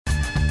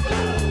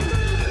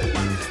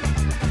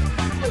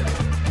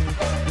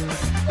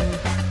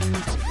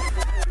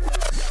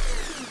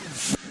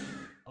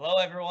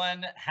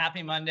everyone.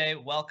 Happy Monday.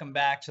 Welcome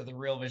back to the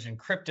Real Vision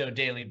Crypto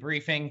Daily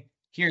Briefing.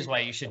 Here's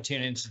why you should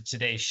tune into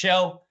today's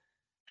show.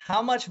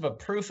 How much of a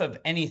proof of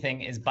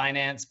anything is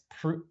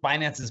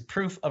Binance's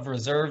proof of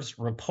reserves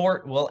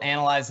report? We'll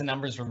analyze the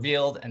numbers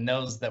revealed and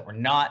those that were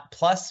not.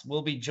 Plus,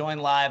 we'll be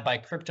joined live by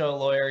crypto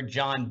lawyer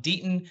John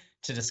Deaton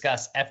to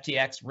discuss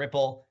FTX,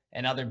 Ripple,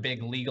 and other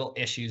big legal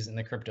issues in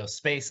the crypto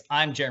space.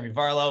 I'm Jeremy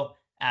Varlow.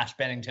 Ash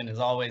Bennington, as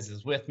always,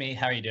 is with me.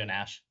 How are you doing,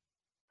 Ash?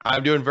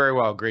 I'm doing very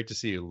well. Great to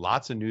see you.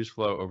 Lots of news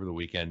flow over the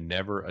weekend.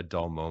 Never a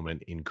dull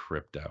moment in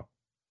crypto.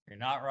 You're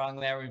not wrong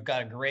there. We've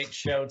got a great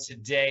show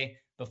today.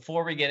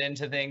 Before we get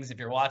into things, if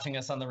you're watching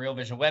us on the Real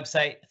Vision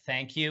website,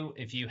 thank you.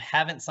 If you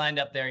haven't signed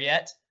up there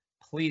yet,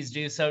 please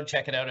do so.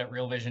 Check it out at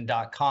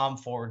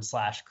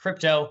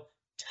realvision.com/crypto.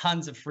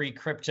 Tons of free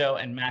crypto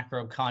and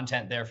macro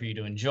content there for you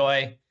to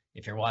enjoy.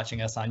 If you're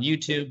watching us on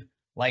YouTube,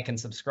 like and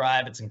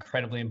subscribe. It's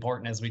incredibly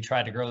important as we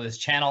try to grow this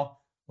channel.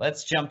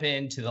 Let's jump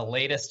into the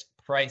latest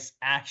price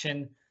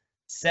action.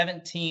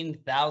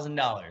 $17,000.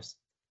 Does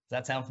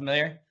that sound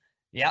familiar?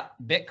 Yeah,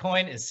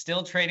 Bitcoin is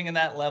still trading in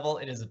that level.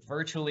 It is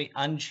virtually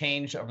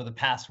unchanged over the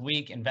past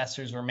week.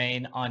 Investors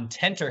remain on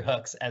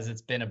tenterhooks as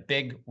it's been a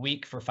big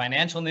week for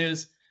financial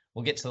news.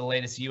 We'll get to the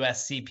latest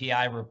US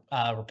CPI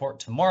report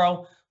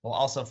tomorrow. We'll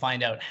also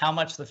find out how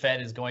much the Fed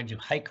is going to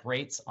hike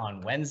rates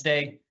on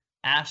Wednesday.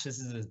 Ash, this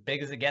is as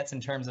big as it gets in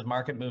terms of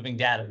market moving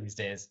data these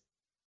days.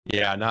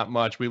 Yeah, not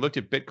much. We looked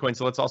at Bitcoin,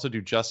 so let's also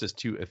do justice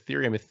to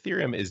Ethereum.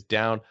 Ethereum is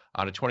down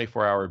on a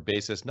 24-hour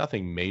basis.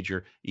 Nothing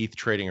major. ETH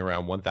trading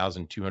around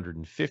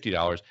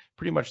 $1,250.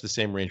 Pretty much the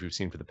same range we've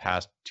seen for the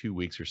past 2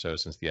 weeks or so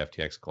since the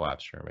FTX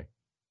collapse, Jeremy.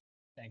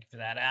 Thank you for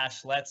that,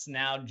 Ash. Let's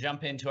now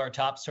jump into our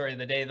top story of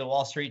the day. The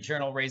Wall Street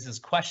Journal raises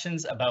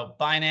questions about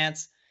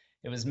Binance.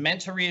 It was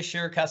meant to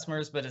reassure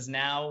customers, but has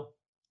now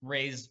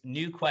raised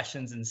new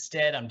questions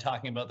instead. I'm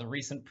talking about the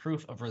recent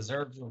proof of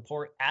reserves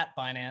report at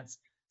Binance.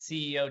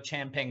 CEO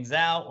Changpeng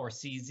Zhao, or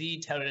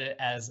CZ, touted it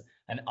as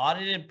an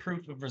audited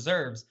proof of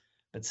reserves,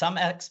 but some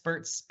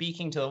experts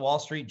speaking to the Wall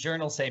Street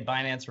Journal say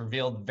Binance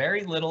revealed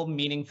very little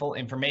meaningful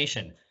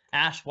information.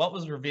 Ash, what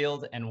was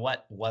revealed and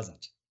what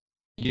wasn't?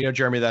 You know,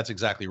 Jeremy, that's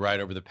exactly right.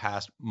 Over the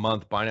past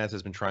month, Binance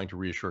has been trying to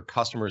reassure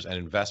customers and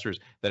investors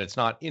that it's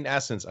not, in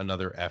essence,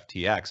 another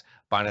FTX.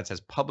 Binance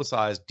has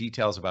publicized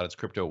details about its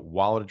crypto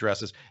wallet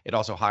addresses. It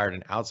also hired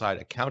an outside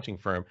accounting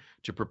firm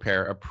to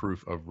prepare a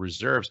proof of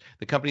reserves.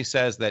 The company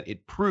says that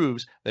it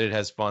proves that it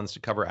has funds to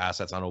cover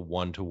assets on a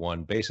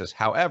one-to-one basis.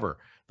 However,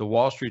 the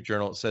Wall Street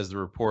Journal says the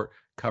report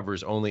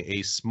covers only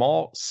a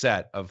small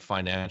set of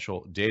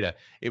financial data.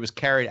 It was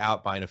carried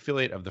out by an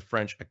affiliate of the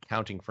French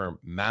accounting firm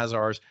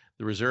Mazars.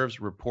 The reserves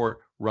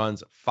report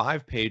runs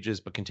 5 pages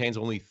but contains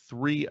only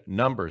 3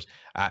 numbers.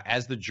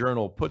 As the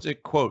journal puts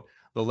it, quote,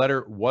 "The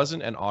letter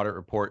wasn't an audit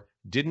report,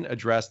 didn't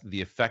address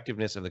the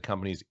effectiveness of the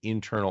company's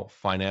internal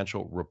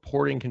financial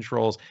reporting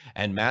controls,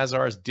 and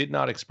Mazars did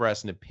not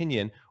express an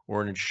opinion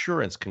or an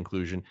insurance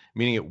conclusion,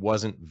 meaning it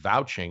wasn't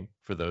vouching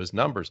for those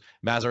numbers."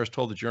 Mazars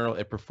told the journal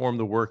it performed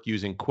the work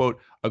using, quote,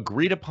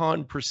 "agreed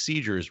upon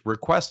procedures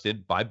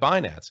requested by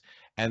Binance,"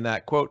 and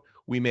that, quote,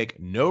 "we make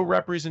no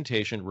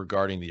representation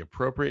regarding the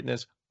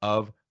appropriateness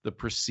of the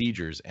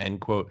procedures," end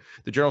quote.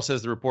 The journal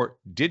says the report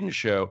didn't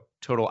show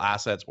total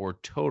assets or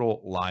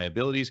total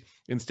liabilities.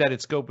 Instead,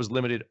 its scope was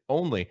limited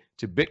only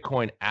to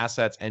Bitcoin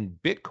assets and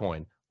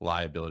Bitcoin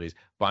liabilities.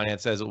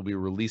 Binance says it will be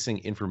releasing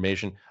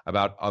information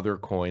about other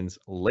coins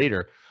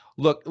later.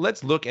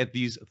 Let's look at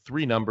these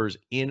 3 numbers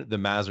in the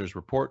Mazars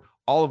report,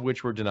 all of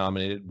which were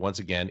denominated once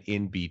again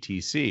in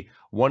BTC.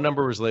 One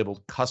number was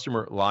labeled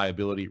customer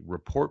liability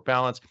report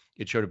balance.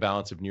 It showed a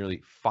balance of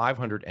nearly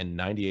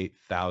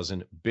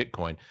 598,000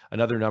 Bitcoin.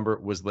 Another number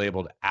was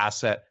labeled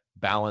asset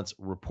balance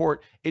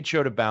report. It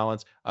showed a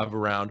balance of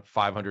around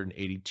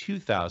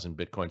 582,000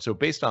 Bitcoin. So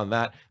based on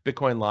that,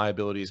 Bitcoin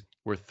liabilities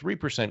were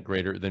 3%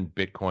 greater than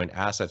Bitcoin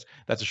assets.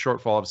 That's a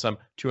shortfall of some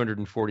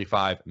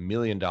 $245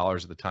 million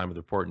at the time of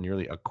the report,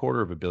 nearly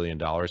 $250 million,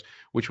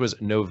 which was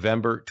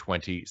November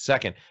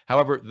 22nd.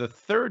 However, the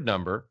third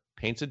number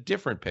paints a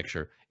different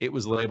picture. It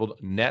was labeled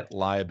net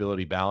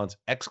liability balance,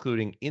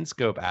 excluding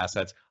in-scope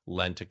assets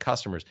lent to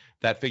customers.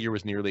 That figure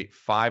was nearly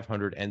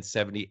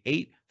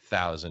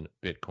 578,000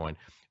 Bitcoin.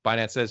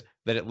 Binance says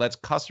that it lets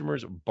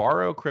customers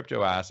borrow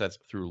crypto assets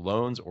through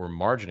loans or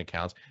margin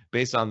accounts.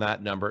 Based on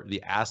that number,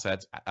 the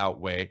assets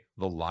outweigh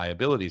the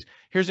liabilities.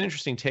 Here's an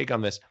interesting take on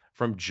this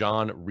from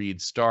John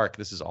Reed Stark.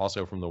 This is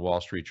also from the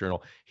Wall Street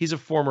Journal. He's a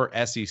former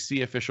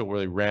SEC official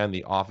where he ran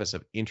the Office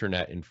of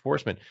Internet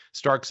Enforcement.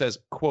 Stark says,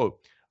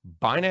 quote,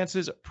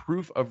 "Binance's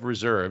proof of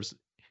reserves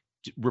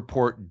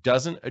report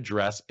doesn't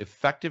address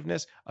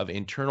effectiveness of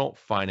internal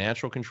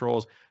financial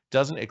controls,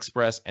 doesn't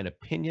express an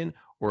opinion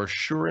or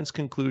assurance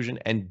conclusion,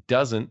 and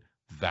doesn't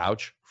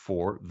vouch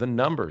for the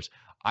numbers.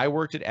 I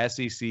worked at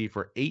SEC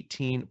for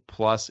 18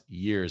 plus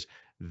years.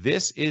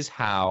 This is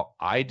how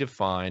I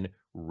define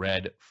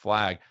red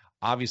flag."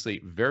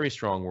 Obviously, very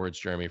strong words,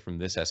 Jeremy, from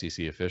this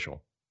SEC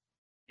official.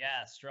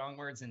 Yeah, strong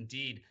words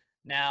indeed.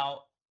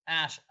 Now,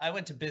 Ash, I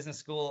went to business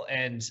school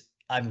and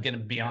I'm going to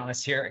be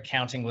honest here,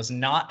 accounting was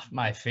not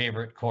my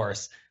favorite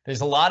course.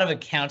 There's a lot of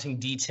accounting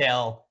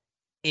detail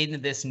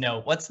in this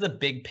note. What's the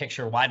big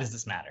picture? Why does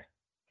this matter?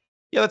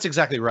 Yeah, that's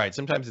exactly right.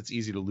 Sometimes it's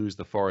easy to lose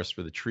the forest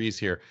for the trees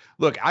here.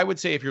 Look, I would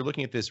say if you're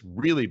looking at this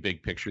really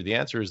big picture, the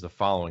answer is the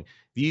following.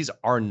 These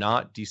are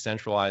not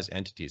decentralized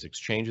entities.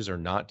 Exchanges are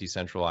not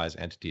decentralized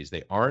entities.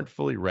 They aren't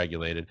fully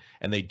regulated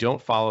and they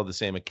don't follow the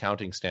same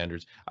accounting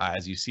standards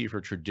as you see for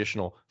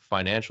traditional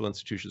financial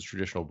institutions,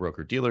 traditional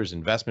broker dealers,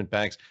 investment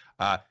banks.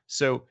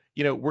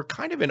 We're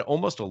kind of in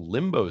almost a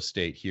limbo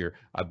state here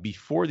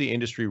before the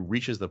industry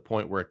reaches the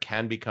point where it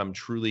can become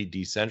truly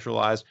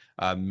decentralized.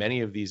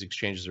 Many of these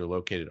exchanges are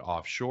located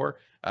offshore.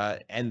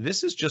 And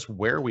this is just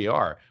where we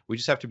are. We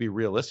just have to be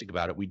realistic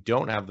about it. We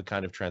don't have the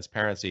kind of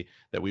transparency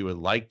that we would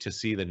like to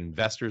see, that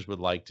investors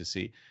would like to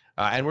see.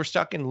 And we're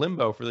stuck in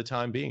limbo for the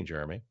time being,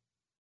 Jeremy.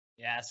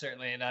 Yeah,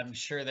 certainly. And I'm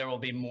sure there will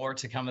be more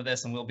to come of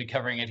this, and we'll be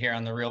covering it here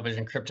on the Real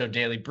Vision Crypto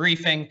Daily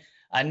Briefing.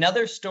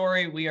 Another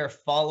story we are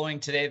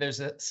following today,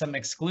 there's some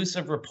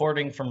exclusive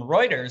reporting from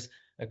Reuters.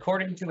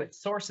 According to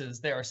its sources,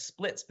 there are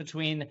splits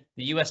between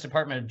the U.S.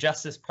 Department of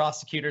Justice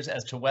prosecutors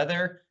as to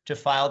whether to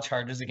file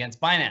charges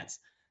against Binance.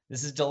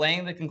 This is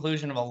delaying the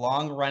conclusion of a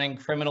long-running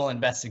criminal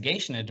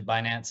investigation into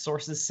Binance.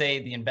 Sources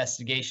say the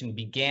investigation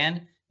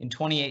began in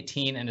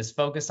 2018 and is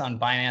focused on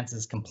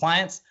Binance's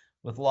compliance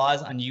with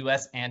laws on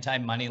U.S.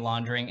 anti-money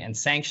laundering and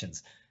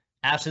sanctions.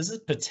 Ash, this is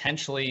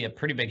potentially a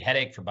pretty big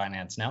headache for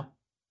Binance, no?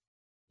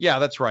 Yeah,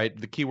 that's right.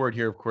 The key word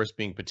here, of course,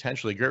 being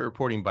potentially. Great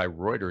reporting by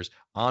Reuters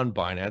on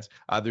Binance.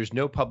 There's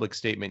no public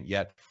statement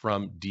yet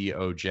from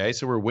DOJ,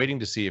 so we're waiting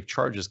to see if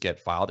charges get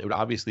filed. It would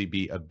obviously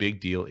be a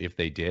big deal if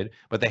they did,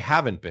 but they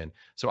haven't been.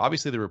 So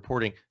obviously the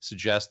reporting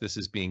suggests this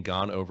is being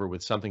gone over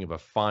with something of a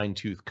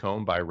fine-tooth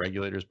comb by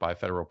regulators, by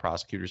federal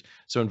prosecutors.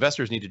 So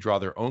investors need to draw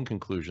their own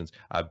conclusions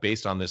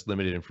based on this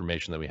limited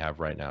information that we have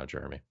right now,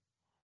 Jeremy.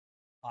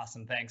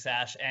 Awesome. Thanks,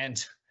 Ash.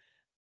 And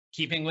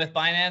keeping with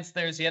Binance,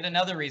 there's yet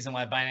another reason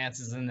why Binance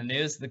is in the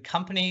news. The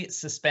company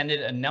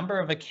suspended a number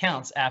of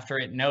accounts after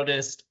it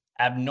noticed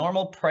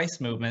abnormal price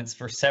movements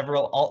for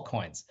several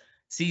altcoins.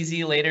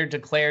 CZ later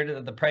declared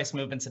that the price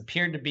movements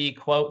appeared to be,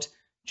 quote,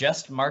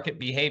 just market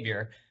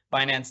behavior.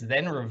 Binance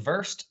then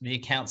reversed the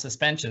account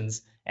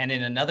suspensions. And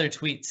in another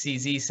tweet,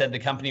 CZ said the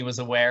company was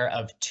aware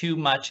of too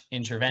much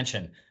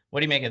intervention.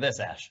 What do you make of this,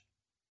 Ash?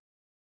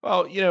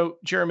 Well,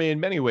 Jeremy, in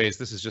many ways,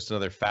 this is just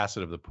another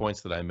facet of the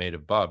points that I made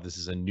above. This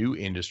is a new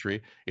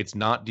industry. It's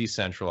not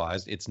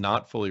decentralized. It's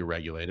not fully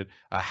regulated.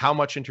 How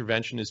much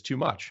intervention is too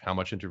much? How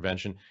much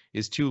intervention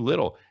is too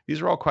little? These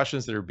are all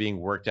questions that are being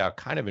worked out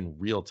kind of in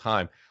real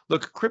time.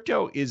 Look,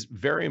 crypto is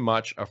very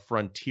much a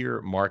frontier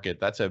market.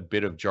 That's a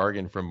bit of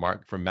jargon from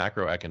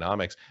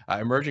macroeconomics.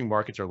 Emerging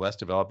markets are less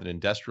developed than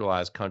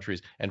industrialized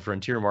countries, and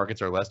frontier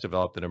markets are less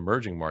developed than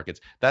emerging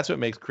markets. That's what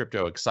makes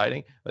crypto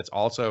exciting. That's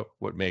also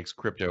what makes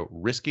crypto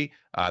risky.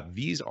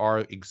 These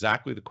are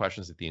exactly the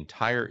questions that the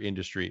entire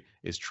industry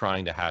is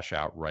trying to hash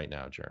out right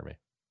now, Jeremy.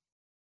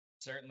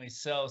 Certainly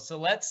so.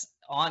 So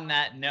on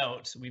that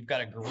note, we've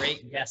got a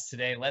great guest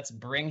today. Let's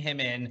bring him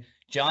in.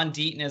 John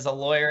Deaton is a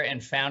lawyer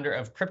and founder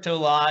of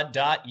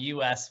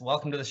CryptoLaw.us.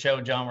 Welcome to the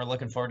show, John. We're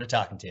looking forward to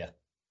talking to you.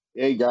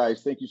 Hey,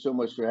 guys. Thank you so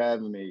much for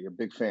having me. A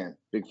big fan.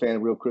 Big fan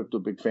of Real Crypto.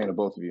 Big fan of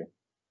both of you.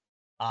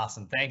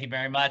 Awesome. Thank you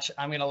very much.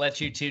 I'm going to let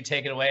you two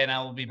take it away, and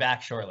I will be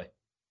back shortly.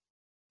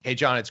 Hey,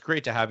 John, it's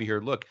great to have you here.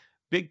 Look,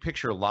 big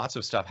picture, lots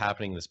of stuff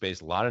happening in the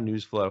space, a lot of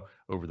news flow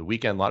over the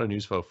weekend, a lot of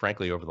news flow,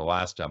 frankly, over the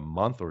last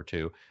month or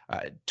two.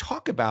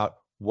 Talk about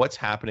what's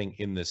happening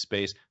in this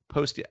space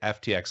post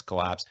FTX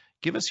collapse.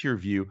 Give us your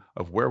view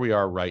of where we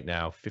are right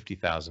now,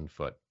 50,000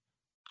 foot.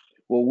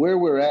 Well, where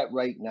we're at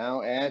right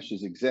now, Ash,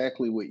 is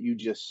exactly what you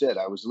just said.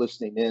 I was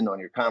listening in on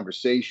your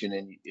conversation,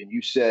 and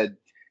you said,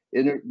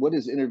 what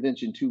is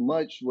intervention too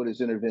much? What is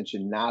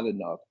intervention not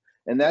enough?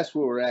 And that's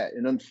where we're at.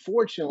 And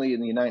unfortunately, in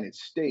the United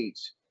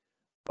States,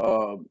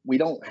 we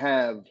don't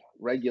have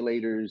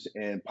regulators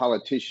and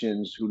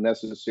politicians who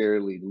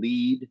necessarily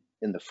lead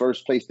in the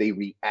first place. They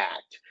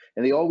react,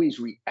 and they always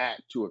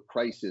react to a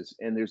crisis.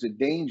 And there's a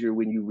danger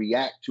when you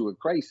react to a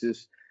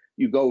crisis,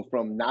 you go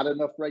from not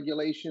enough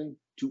regulation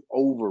to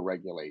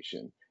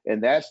over-regulation.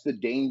 And that's the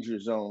danger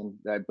zone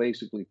that I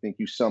basically think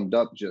you summed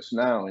up just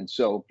now. And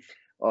so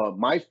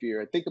my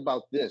fear, I think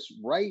about this,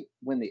 right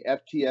when the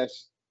FTX,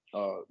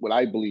 what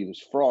I believe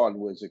is fraud,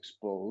 was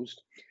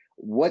exposed,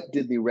 what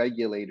did the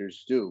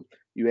regulators do?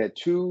 You had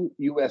two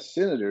U.S.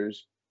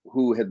 senators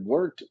who had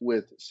worked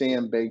with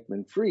Sam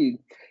Bankman-Fried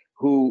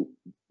who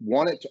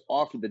wanted to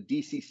offer the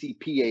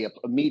DCCPA up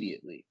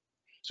immediately.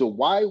 So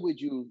why would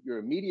your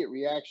immediate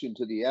reaction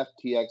to the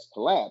FTX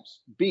collapse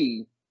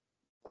be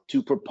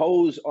to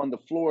propose on the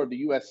floor of the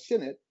U.S.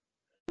 Senate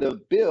the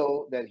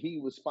bill that he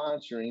was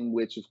sponsoring,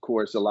 which, of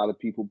course, a lot of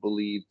people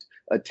believed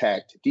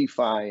attacked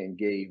DeFi and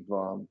gave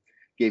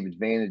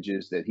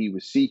advantages that he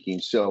was seeking.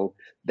 So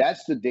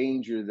that's the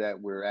danger that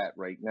we're at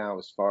right now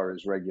as far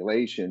as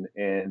regulation.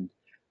 And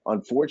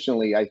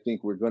unfortunately, I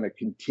think we're going to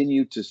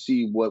continue to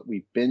see what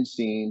we've been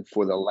seeing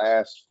for the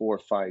last 4 or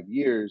 5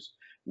 years,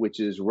 which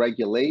is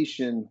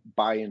regulation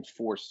by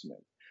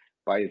enforcement.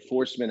 by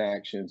enforcement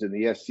actions, and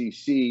the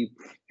SEC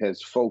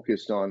has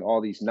focused on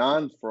all these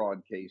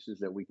non-fraud cases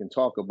that we can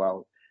talk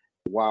about,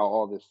 while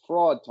all the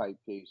fraud type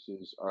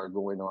cases are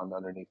going on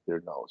underneath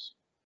their nose.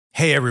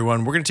 Hey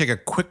everyone, we're going to take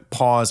a quick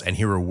pause and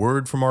hear a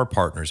word from our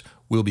partners.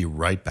 We'll be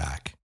right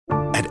back.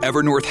 At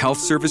Evernorth Health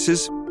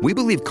Services, we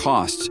believe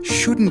costs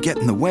shouldn't get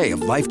in the way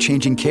of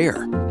life-changing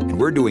care, and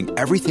we're doing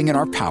everything in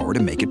our power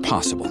to make it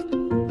possible.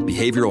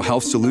 Behavioral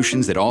health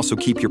solutions that also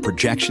keep your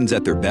projections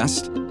at their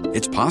best?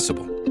 It's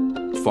possible.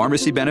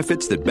 Pharmacy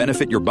benefits that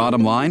benefit your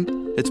bottom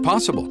line? It's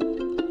possible.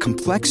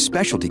 Complex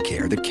specialty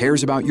care that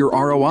cares about your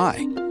ROI?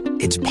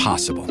 It's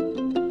possible.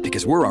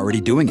 Because we're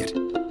already doing it.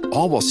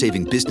 All while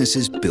saving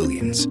businesses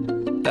billions.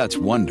 That's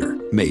Wonder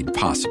made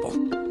possible.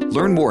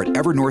 Learn more at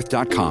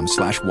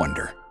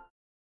evernorth.com/wonder.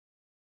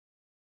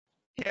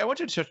 Yeah, I want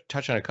you to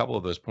touch on a couple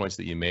of those points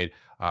that you made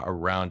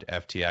around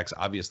FTX.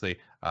 Obviously,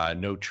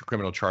 no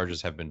criminal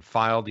charges have been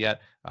filed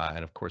yet.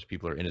 And of course,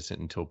 people are innocent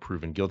until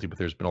proven guilty. But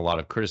there's been a lot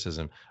of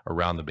criticism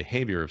around the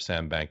behavior of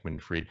Sam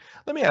Bankman-Fried.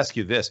 Let me ask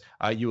you this.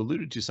 You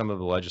alluded to some of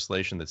the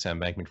legislation that Sam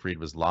Bankman-Fried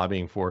was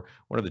lobbying for.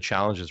 One of the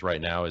challenges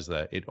right now is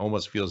that it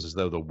almost feels as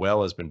though the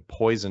well has been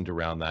poisoned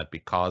around that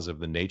because of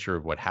the nature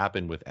of what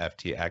happened with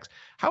FTX.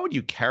 How would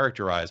you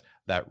characterize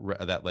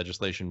that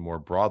legislation more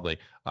broadly?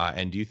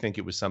 And do you think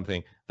it was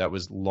something that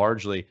was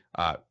largely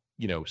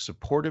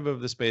supportive of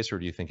the space, or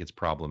do you think it's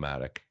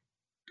problematic?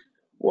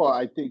 Well,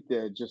 I think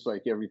that just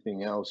like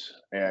everything else,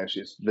 Ash,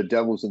 it's the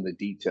devil's in the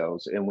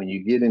details. And when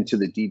you get into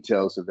the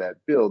details of that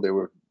bill, there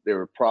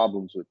were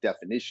problems with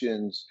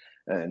definitions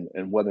and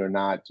whether or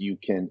not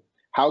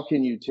how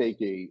can you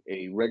take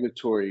a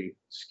regulatory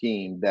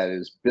scheme that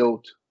is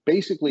built,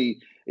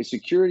 basically a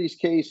securities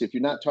case, if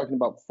you're not talking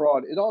about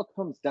fraud, it all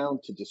comes down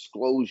to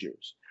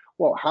disclosures.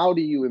 Well, how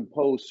do you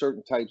impose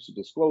certain types of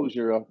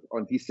disclosure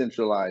on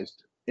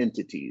decentralized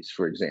entities,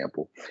 for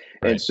example?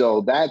 Right. And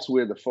so that's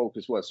where the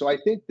focus was. So I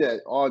think that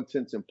all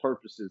intents and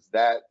purposes,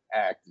 that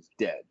act is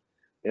dead.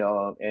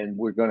 And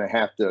we're going to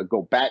have to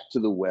go back to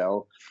the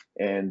well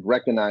and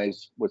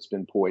recognize what's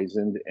been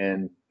poisoned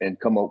and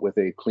come up with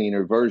a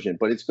cleaner version.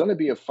 But it's going to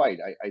be a fight.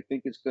 I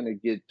think it's going to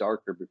get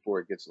darker before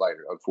it gets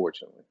lighter,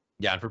 unfortunately.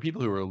 Yeah, and for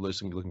people who are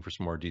looking for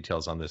some more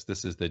details on this,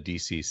 this is the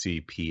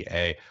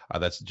DCCPA.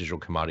 That's the Digital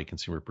Commodity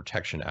Consumer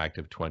Protection Act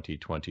of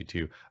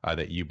 2022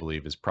 that you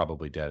believe is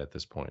probably dead at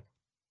this point.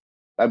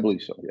 I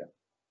believe so, yeah.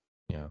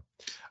 Yeah.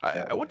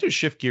 I want to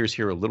shift gears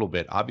here a little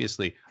bit.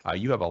 Obviously,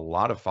 you have a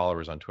lot of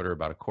followers on Twitter,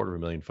 about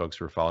 250,000 folks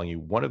who are following you.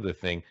 One of the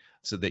things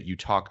that you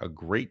talk a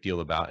great deal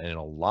about and in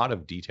a lot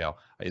of detail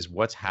is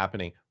what's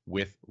happening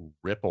with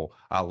Ripple.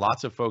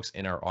 Lots of folks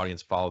in our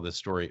audience follow this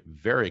story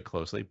very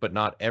closely, but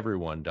not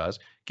everyone does.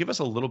 Give us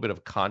a little bit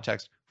of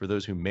context for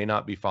those who may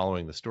not be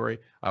following the story,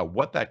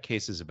 what that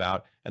case is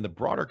about, and the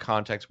broader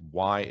context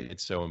why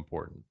it's so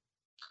important.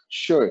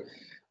 Sure.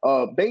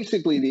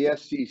 Basically, the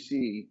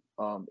SEC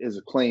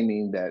is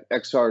claiming that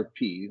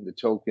XRP, the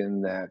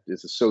token that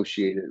is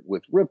associated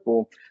with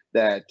Ripple,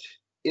 that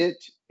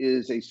it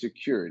is a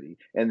security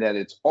and that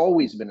it's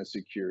always been a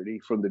security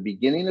from the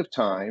beginning of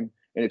time.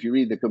 And if you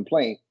read the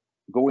complaint,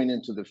 going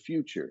into the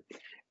future.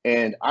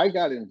 And I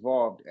got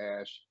involved,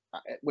 Ash,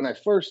 when I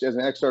first, as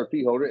an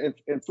XRP holder,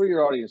 and for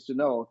your audience to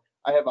know,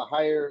 I have a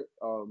higher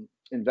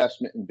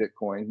investment in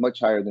Bitcoin, much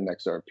higher than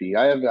XRP.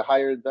 I have a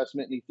higher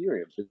investment in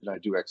Ethereum than I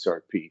do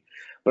XRP.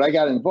 But I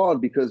got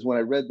involved because when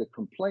I read the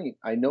complaint,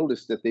 I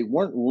noticed that they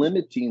weren't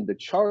limiting the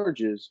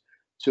charges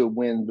to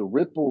when the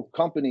Ripple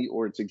company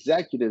or its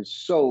executives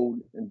sold,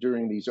 and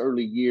during these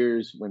early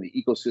years when the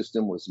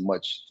ecosystem was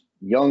much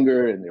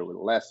younger and there was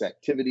less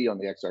activity on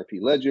the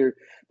XRP ledger.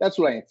 That's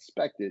what I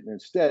expected. And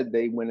instead,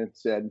 they went and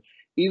said,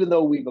 even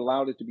though we've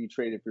allowed it to be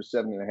traded for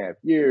 7.5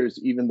 years,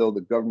 even though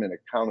the Government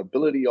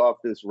Accountability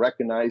Office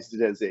recognized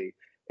it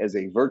as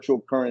a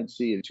virtual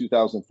currency in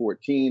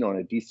 2014 on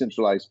a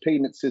decentralized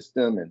payment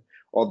system, and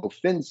although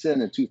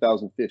FinCEN in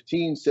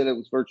 2015 said it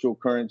was virtual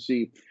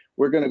currency,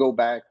 we're going to go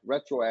back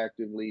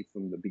retroactively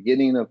from the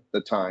beginning of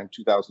the time,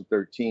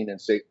 2013,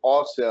 and say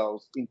all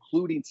sales,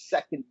 including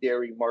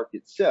secondary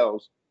market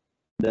sales,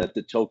 that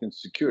the token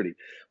security.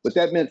 What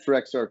that meant for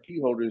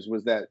XRP holders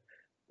was that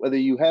whether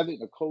you have it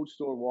in a cold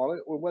store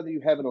wallet or whether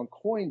you have it on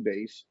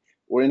Coinbase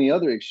or any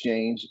other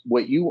exchange,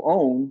 what you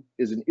own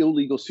is an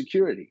illegal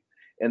security.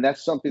 And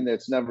that's something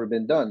that's never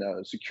been done.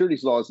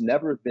 Securities law has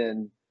never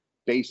been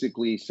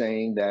basically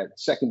saying that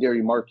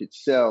secondary market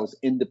sales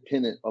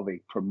independent of a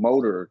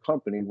promoter or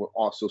company were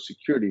also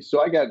securities.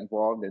 So I got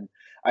involved, and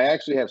I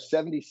actually have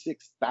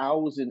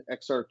 76,000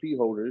 XRP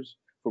holders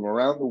from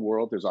around the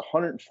world. There's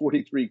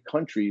 143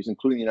 countries,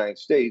 including the United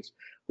States,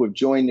 who have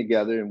joined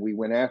together, and we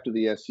went after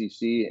the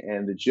SEC,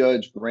 and the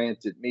judge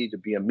granted me to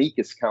be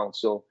amicus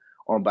counsel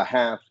on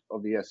behalf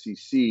of the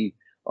SEC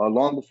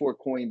long before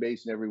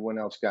Coinbase and everyone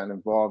else got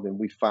involved, and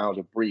we filed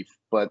a brief.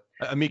 But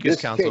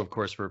amicus counsel, of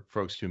course, for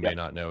folks who may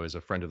not know, is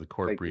a friend of the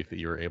court brief that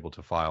you're able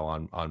to file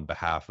on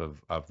behalf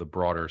of the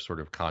broader sort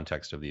of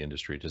context of the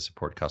industry to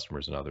support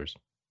customers and others.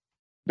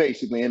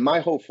 Basically, and my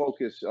whole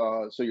focus,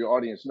 so your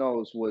audience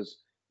knows, was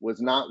was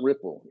not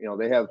Ripple.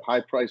 They have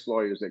high price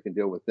lawyers that can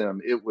deal with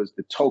them. It was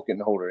the token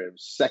holder. It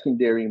was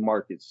secondary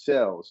market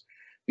sales.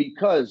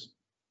 Because,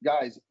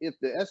 guys, if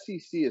the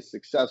SEC is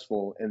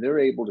successful and they're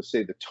able to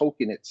say the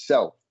token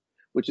itself,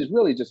 which is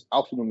really just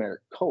alphanumeric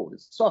code,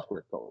 it's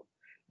software code,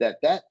 that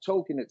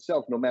token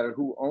itself, no matter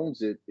who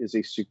owns it, is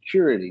a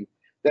security,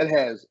 that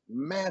has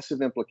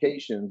massive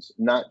implications,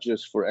 not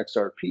just for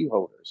XRP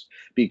holders,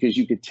 because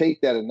you could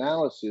take that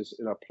analysis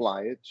and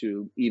apply it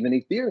to even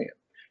Ethereum.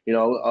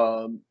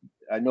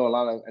 I know a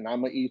lot of, and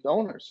I'm an ETH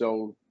owner,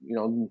 so,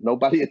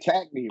 nobody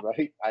attacked me,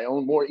 right? I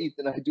own more ETH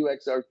than I do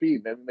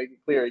XRP. Let me make it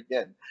clear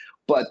again.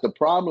 But the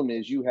problem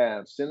is you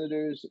have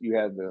senators, you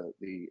have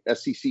the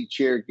SEC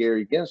chair,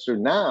 Gary Gensler,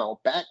 now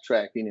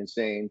backtracking and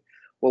saying,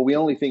 well, we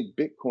only think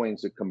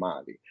Bitcoin's a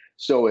commodity.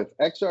 So if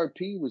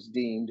XRP was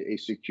deemed a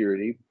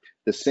security,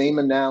 the same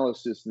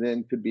analysis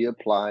then could be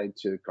applied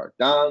to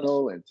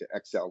Cardano and to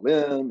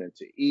XLM and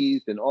to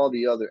ETH and all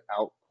the other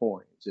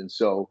altcoins. And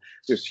so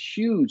there's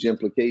huge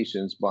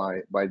implications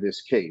by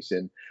this case.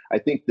 And I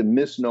think the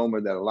misnomer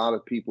that a lot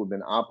of people have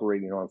been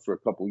operating on for a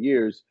couple of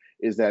years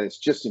is that it's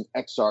just an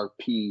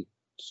XRP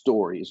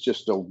story. It's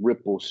just a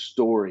Ripple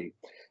story.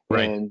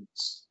 Right. And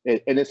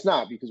it's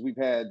not, because we've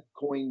had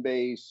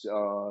Coinbase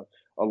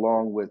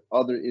along with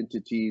other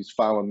entities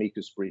file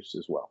amicus briefs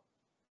as well.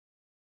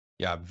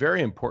 Yeah,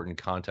 very important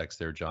context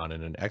there, John,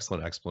 and an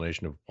excellent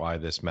explanation of why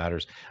this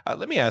matters.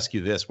 Let me ask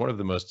you this. One of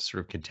the most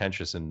sort of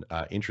contentious and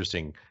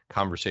interesting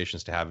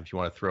conversations to have, if you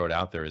want to throw it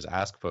out there, is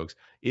ask folks,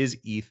 is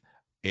ETH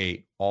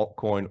a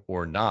altcoin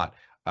or not?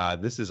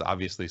 This is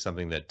obviously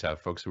something that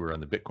folks who are in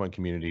the Bitcoin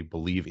community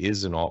believe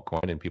is an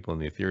altcoin, and people in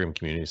the Ethereum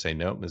community say,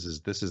 no, this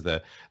is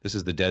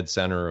the dead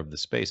center of the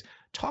space.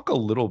 Talk a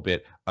little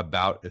bit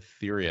about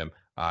Ethereum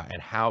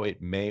and how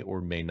it may or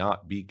may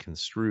not be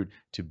construed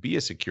to be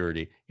a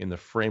security in the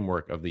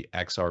framework of the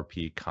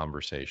XRP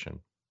conversation.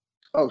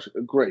 Oh,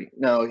 great.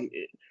 Now,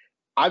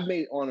 I've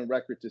made on a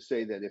record to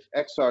say that if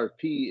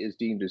XRP is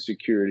deemed a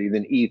security,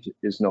 then ETH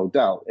is no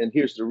doubt. And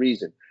here's the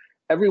reason.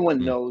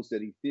 Everyone knows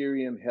that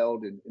Ethereum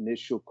held an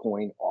initial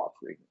coin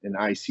offering, an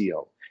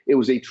ICO. It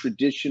was a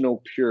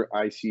traditional pure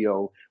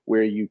ICO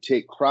where you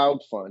take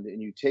crowdfund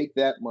and you take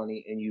that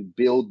money and you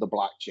build the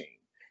blockchain.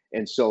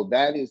 And so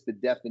that is the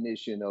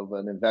definition of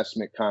an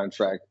investment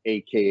contract,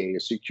 AKA a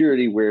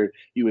security, where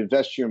you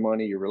invest your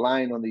money, you're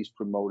relying on these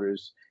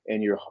promoters,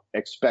 and you're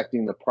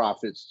expecting the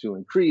profits to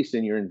increase,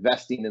 and you're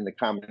investing in the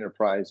common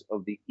enterprise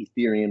of the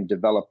Ethereum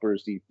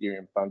developers, the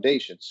Ethereum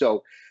Foundation.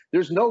 So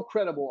there's no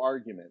credible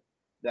argument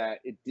that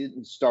it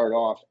didn't start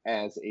off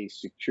as a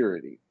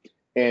security.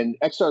 And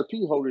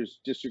XRP holders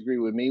disagree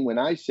with me when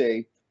I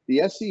say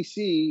the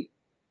SEC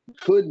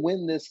could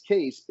win this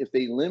case if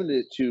they limit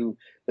it to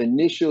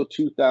initial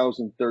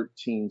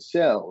 2013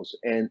 sales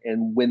and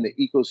when the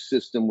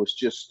ecosystem was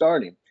just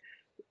starting.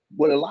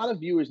 What a lot of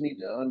viewers need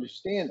to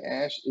understand,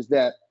 Ash, is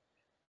that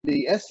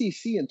the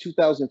SEC in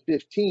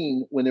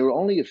 2015, when there were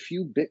only a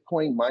few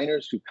Bitcoin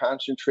miners who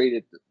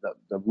concentrated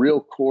the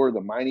real core,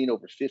 the mining,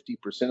 over 50%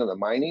 of the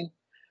mining,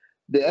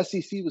 the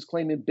SEC was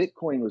claiming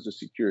Bitcoin was a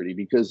security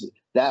because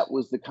that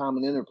was the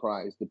common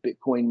enterprise, the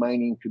Bitcoin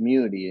mining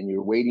community, and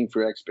you're waiting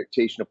for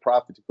expectation of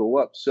profit to go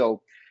up.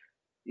 So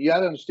you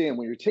got to understand,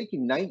 when you're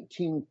taking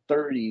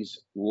 1930s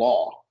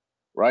law,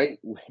 right,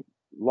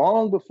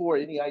 long before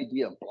any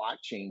idea of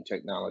blockchain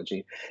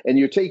technology, and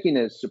you're taking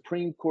a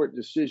Supreme Court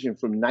decision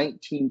from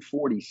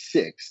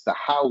 1946, the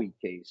Howey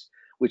case,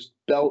 which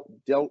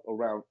dealt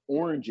around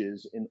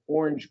oranges and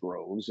orange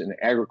groves and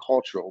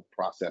agricultural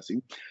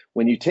processing.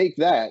 When you take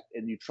that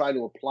and you try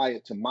to apply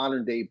it to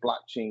modern day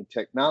blockchain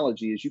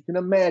technology, as you can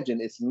imagine,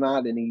 it's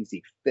not an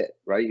easy fit,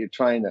 right? You're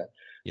trying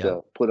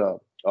to put a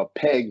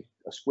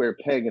square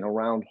peg in a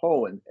round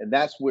hole, and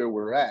that's where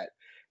we're at.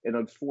 And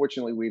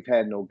unfortunately, we've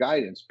had no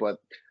guidance, but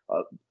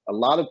a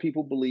lot of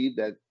people believe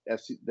that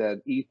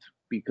ETH,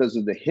 because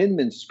of the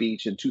Hinman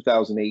speech in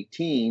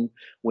 2018,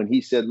 when he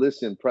said,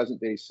 listen,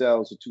 present day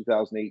sales of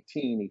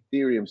 2018,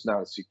 Ethereum's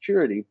not a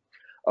security.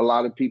 A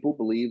lot of people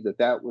believe that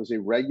that was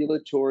a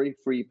regulatory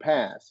free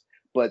pass,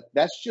 but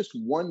that's just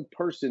one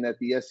person at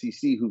the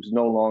SEC who's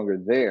no longer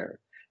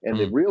there. And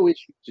the real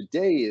issue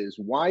today is,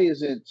 why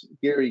isn't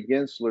Gary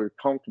Gensler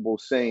comfortable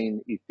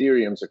saying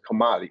Ethereum's a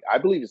commodity? I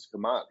believe it's a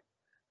commodity,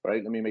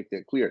 right? Let me make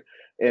that clear.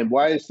 And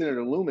why is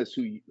Senator Loomis,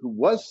 who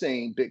was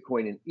saying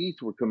Bitcoin and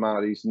ETH were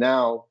commodities,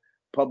 now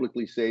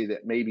publicly say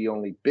that maybe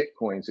only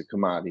Bitcoin's a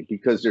commodity?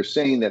 Because they're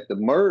saying that the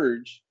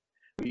merge,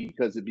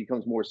 because it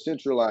becomes more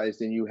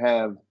centralized and you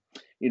have,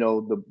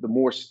 the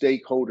more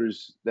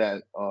stakeholders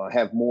that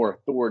have more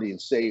authority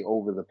and say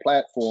over the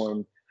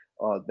platform,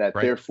 that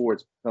right. Therefore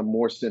it's become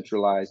more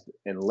centralized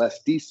and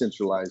less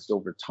decentralized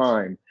over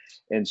time.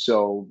 And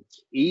so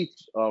ETH,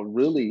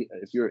 really,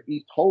 if you're an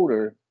ETH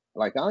holder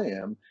like I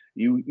am,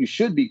 you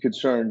should be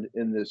concerned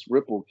in this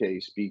Ripple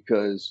case,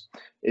 because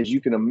as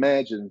you can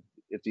imagine,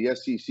 if the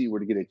SEC were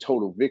to get a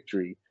total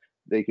victory,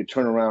 they could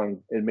turn around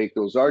and make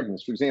those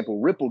arguments. For example,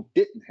 Ripple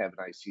didn't have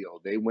an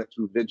ICO. They went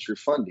through venture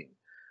funding,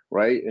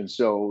 right? And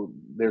so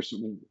there's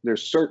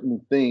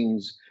certain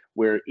things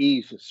where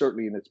ETH,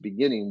 certainly in its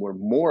beginning, were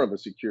more of a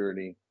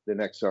security than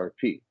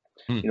XRP.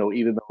 Hmm.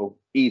 Even though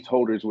ETH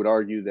holders would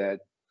argue that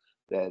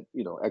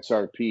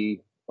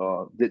XRP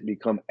didn't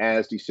become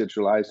as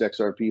decentralized.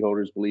 XRP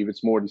holders believe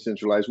it's more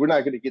decentralized. We're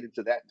not going to get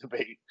into that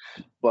debate,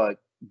 but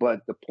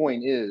the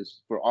point is,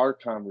 for our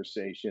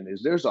conversation,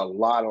 is there's a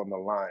lot on the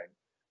line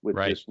with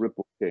Right. this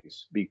Ripple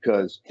case,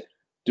 because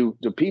do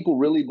people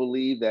really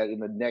believe that in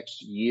the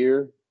next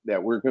year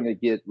that we're going to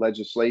get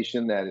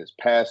legislation that is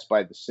passed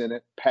by the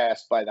Senate,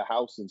 passed by the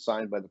House, and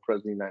signed by the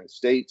President of the United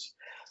States,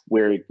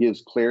 where it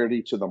gives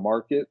clarity to the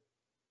market?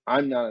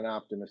 I'm not an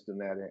optimist in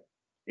that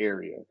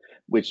area,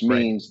 which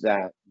means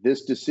that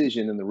this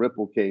decision in the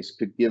Ripple case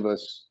could give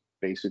us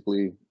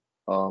basically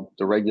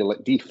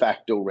the de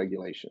facto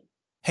regulation.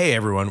 Hey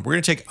everyone, we're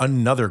going to take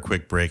another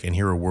quick break and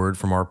hear a word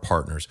from our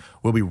partners.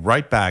 We'll be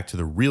right back to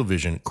the Real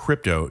Vision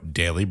Crypto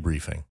Daily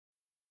Briefing.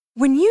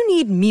 When you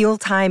need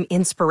mealtime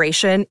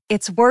inspiration,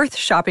 it's worth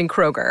shopping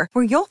Kroger,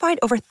 where you'll find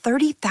over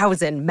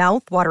 30,000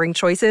 mouth-watering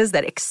choices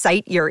that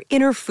excite your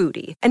inner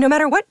foodie. And no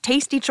matter what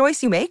tasty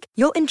choice you make,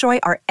 you'll enjoy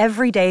our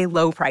everyday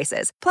low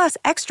prices, plus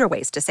extra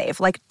ways to save,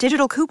 like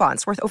digital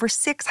coupons worth over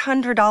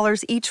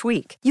 $600 each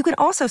week. You can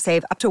also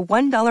save up to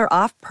 $1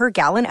 off per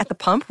gallon at the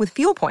pump with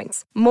fuel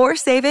points. More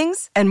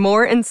savings and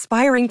more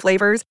inspiring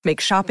flavors make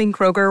shopping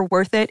Kroger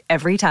worth it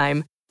every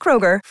time.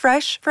 Kroger,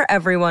 fresh for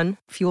everyone.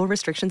 Fuel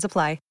restrictions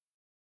apply.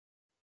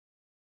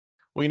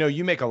 Well,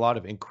 you make a lot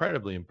of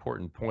incredibly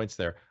important points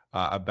there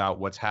about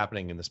what's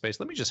happening in the space.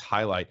 Let me just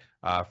highlight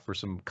for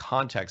some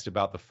context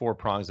about the 4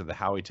 prongs of the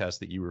Howey test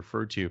that you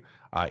referred to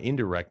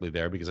indirectly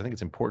there, because I think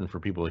it's important for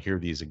people to hear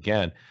these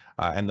again.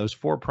 And those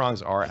 4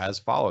 prongs are as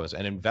follows: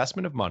 an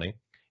investment of money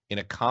in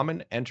a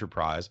common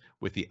enterprise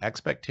with the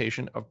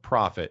expectation of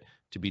profit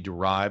to be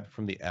derived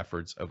from the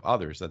efforts of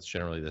others. That's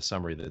generally the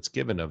summary that's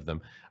given of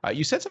them.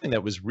 You said something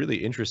that was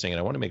really interesting, and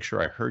I want to make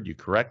sure I heard you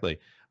correctly.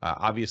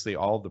 Obviously,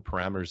 all the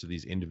parameters of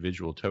these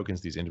individual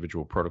tokens, these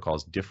individual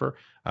protocols differ,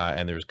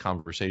 and there's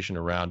conversation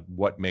around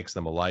what makes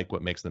them alike,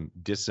 what makes them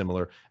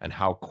dissimilar, and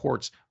how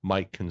courts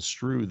might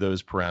construe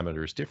those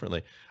parameters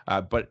differently.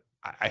 But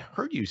I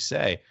heard you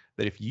say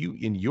that if you,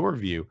 in your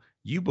view,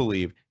 you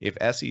believe if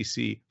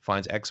SEC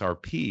finds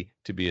XRP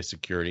to be a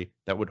security,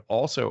 that would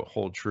also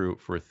hold true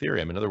for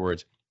Ethereum. In other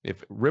words,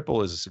 if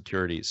Ripple is a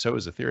security, so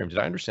is Ethereum. Did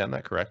I understand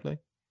that correctly?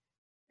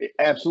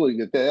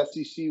 Absolutely. The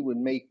FCC would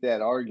make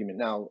that argument.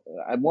 Now,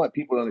 I want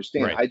people to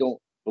understand, I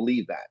don't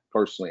believe that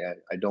personally.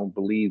 I don't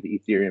believe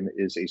Ethereum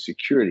is a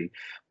security,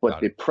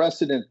 but the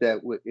precedent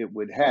that it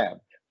would have,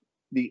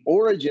 the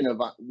origin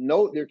of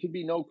there could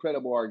be no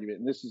credible argument,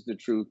 and this is the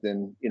truth.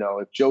 And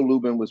if Joe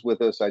Lubin was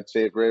with us, I'd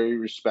say it very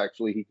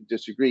respectfully. He could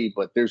disagree,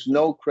 but there's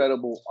no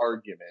credible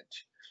argument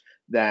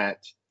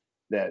that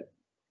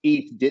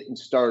ETH didn't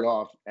start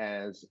off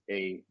as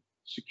a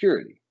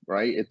security.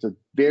 Right? It's a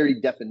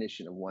very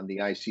definition of one, the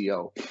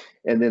ICO.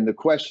 And then the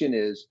question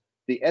is,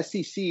 the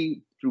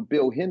SEC through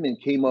Bill Hinman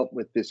came up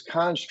with this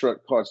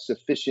construct called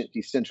sufficient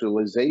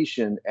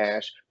decentralization,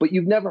 Ash, but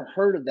you've never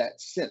heard of that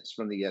since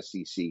from the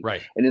SEC.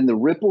 Right. And in the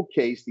Ripple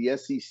case, the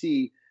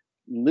SEC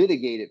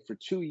litigated for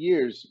 2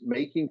 years,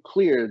 making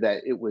clear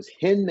that it was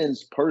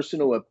Hinman's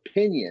personal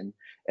opinion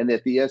and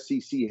that the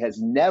SEC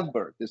has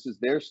never, this is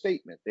their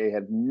statement, they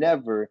have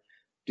never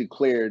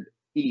declared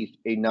ETH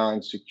a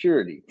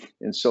non-security.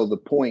 And so the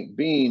point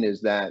being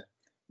is that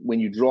when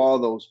you draw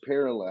those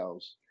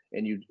parallels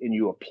and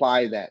you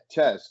apply that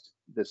test,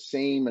 the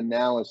same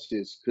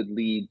analysis could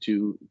lead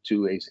to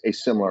a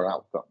similar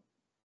outcome.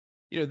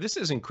 This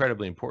is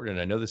incredibly important,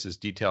 and I know this is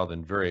detailed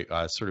and very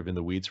sort of in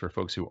the weeds for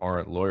folks who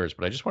aren't lawyers,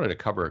 but I just wanted to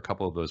cover a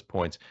couple of those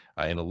points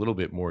in a little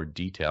bit more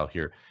detail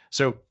here.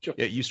 So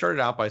you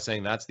started out by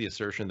saying that's the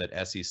assertion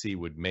that SEC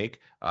would make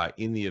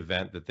in the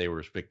event that they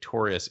were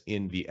victorious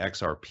in the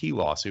XRP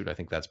lawsuit. I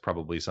think that's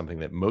probably something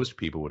that most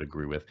people would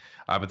agree with.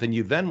 But then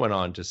you then went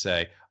on to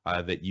say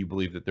that you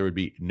believe that there would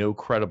be no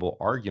credible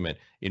argument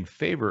in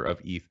favor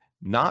of ETH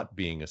not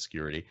being a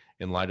security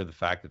in light of the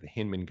fact that the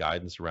Hinman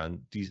guidance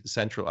around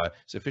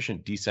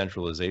sufficient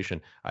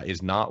decentralization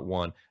is not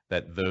one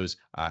that those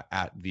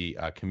at the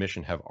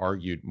commission have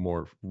argued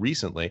more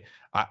recently.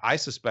 I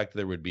suspect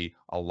there would be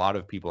a lot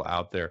of people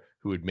out there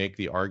who would make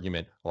the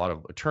argument, a lot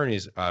of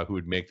attorneys who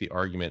would make the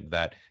argument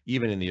that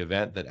even in the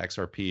event that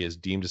XRP is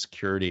deemed a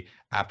security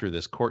after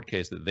this court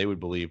case, that they would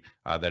believe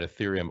that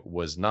Ethereum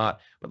was not.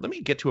 But let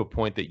me get to a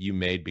point that you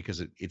made, because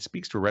it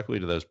speaks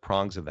directly to those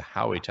prongs of the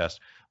Howey test.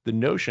 The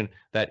notion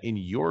that in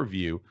your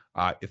view,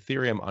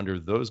 Ethereum under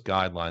those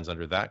guidelines,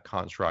 under that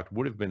construct,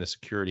 would have been a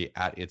security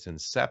at its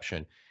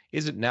inception.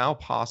 Is it now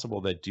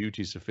possible that due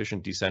to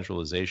sufficient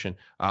decentralization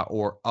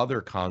or other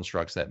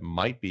constructs that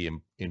might be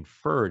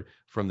inferred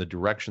from the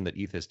direction that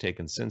ETH has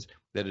taken since,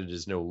 that it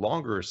is no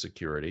longer a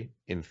security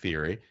in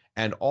theory?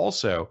 And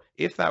also,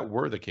 if that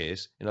were the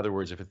case, in other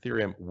words, if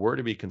Ethereum were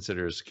to be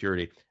considered a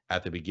security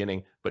at the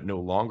beginning, but no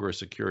longer a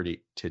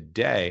security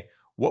today,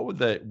 what would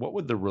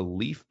the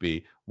relief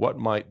be? What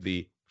might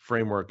the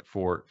framework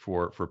for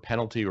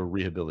penalty or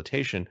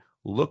rehabilitation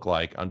look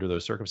like under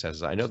those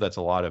circumstances? I know that's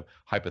a lot of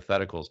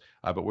hypotheticals,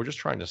 but we're just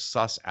trying to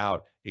suss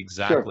out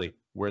exactly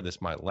where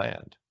this might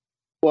land.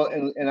 Well,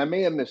 and I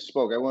may have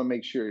misspoke. I want to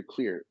make sure it's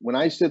clear. When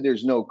I said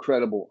there's no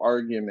credible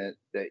argument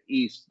that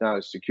ETH's not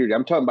a security,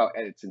 I'm talking about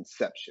at its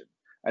inception.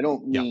 I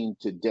don't mean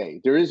today.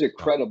 There is a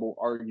credible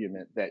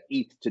argument that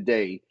ETH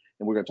today,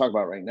 and we're going to talk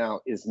about right now,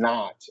 is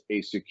not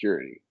a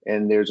security.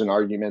 And there's an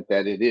argument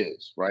that it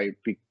is, right?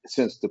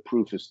 Since the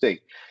proof of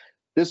stake.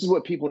 This is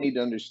what people need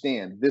to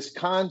understand. This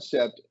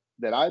concept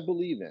that I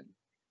believe in,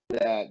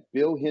 that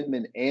Bill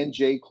Hinman and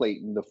Jay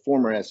Clayton, the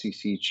former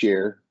SEC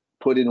chair,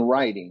 put in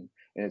writing,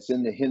 and it's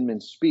in the Hinman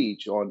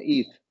speech on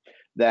ETH,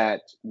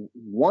 that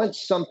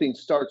once something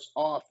starts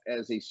off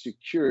as a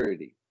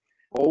security,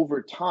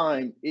 over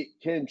time, it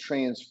can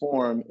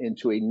transform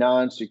into a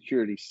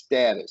non-security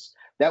status.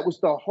 That was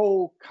the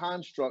whole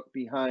construct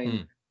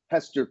behind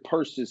Hester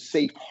Peirce's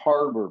safe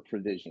harbor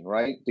provision,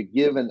 right? To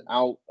give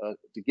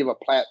a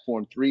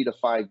platform 3 to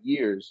 5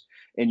 years,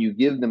 and you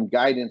give them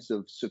guidance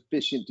of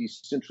sufficient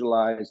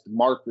decentralized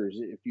markers,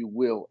 if you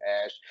will,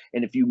 Ash.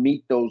 And if you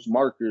meet those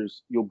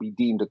markers, you'll be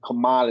deemed a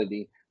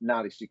commodity,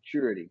 not a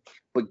security.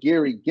 But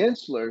Gary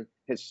Gensler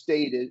has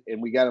stated,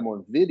 and we got him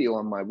on video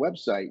on my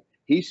website,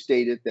 he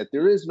stated that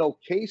there is no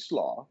case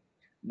law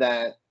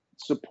that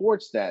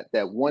supports that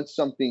once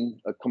something,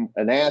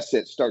 an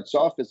asset starts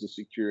off as a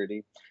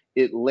security,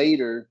 it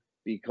later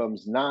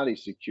becomes not a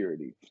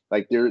security.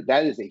 Like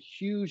that is a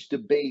huge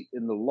debate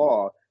in the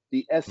law.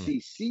 The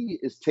SEC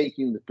is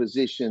taking the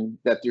position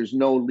that there's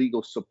no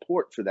legal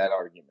support for that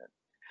argument.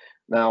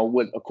 Now,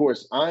 what, of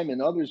course, I'm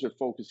and others are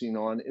focusing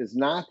on is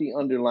not the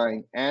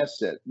underlying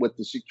asset. What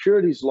the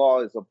securities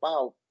law is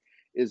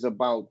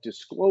about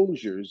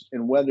disclosures,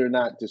 and whether or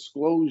not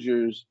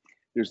disclosures,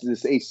 there's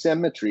this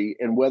asymmetry,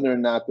 and whether or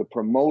not the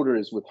promoter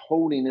is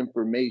withholding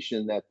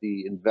information that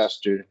the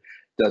investor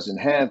doesn't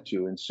have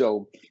to. And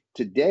so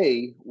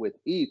today with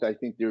ETH, I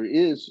think there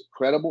is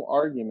credible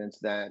arguments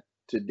that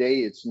today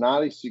it's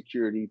not a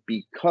security,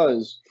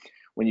 because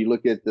when you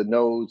look at the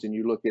nodes and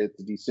you look at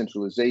the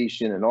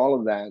decentralization and all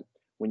of that,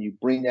 when you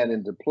bring that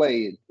into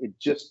play, it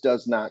just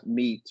does not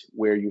meet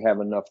where you have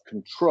enough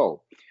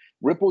control.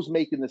 Ripple's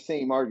making the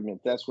same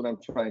argument. That's what I'm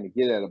trying to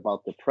get at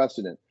about the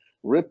precedent.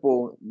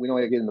 Ripple, we don't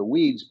want to get in the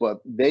weeds, but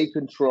they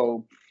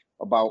control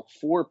about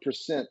 4%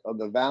 of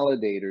the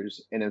validators.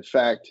 And in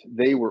fact,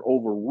 they were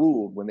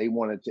overruled when they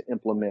wanted to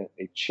implement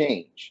a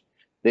change.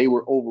 They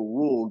were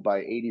overruled by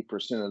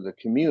 80% of the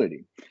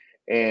community.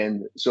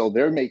 And so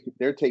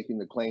they're taking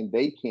the claim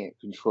they can't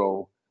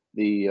control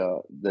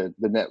the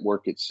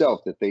network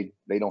itself, that they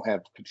don't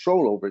have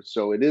control over it.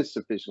 So it is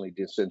sufficiently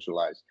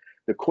decentralized.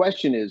 The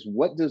question is,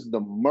 what does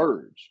the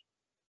merge?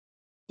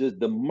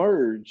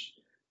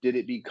 Did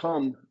it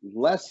become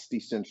less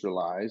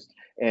decentralized,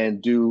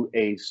 and do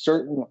a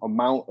certain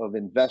amount of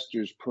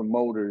investors,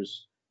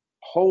 promoters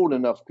hold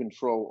enough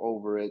control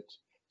over it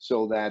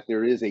so that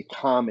there is a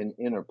common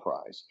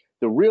enterprise?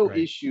 The real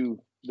issue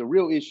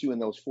in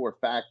those 4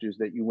 factors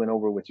that you went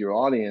over with your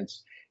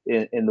audience,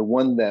 and the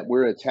one that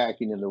we're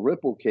attacking in the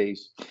Ripple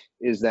case,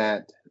 is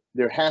that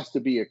there has to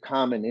be a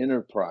common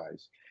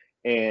enterprise.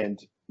 And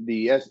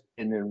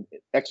in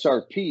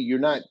XRP, you're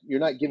not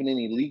giving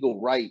any legal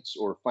rights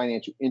or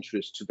financial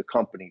interest to the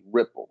company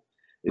Ripple.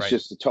 It's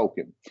just a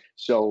token.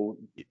 So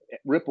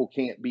Ripple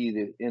can't be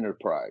the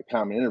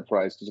common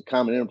enterprise, because a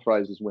common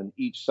enterprise is when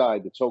each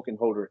side, the token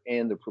holder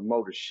and the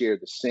promoter, share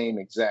the same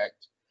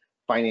exact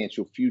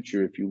financial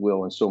future, if you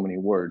will, in so many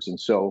words. And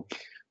so,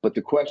 but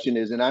the question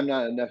is, and I'm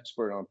not an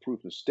expert on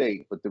proof of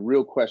stake, but the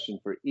real question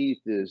for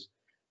ETH is,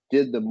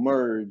 did the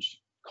merge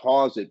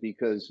cause it?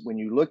 Because when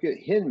you look at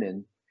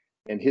Hinman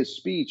and his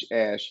speech,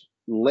 Ash,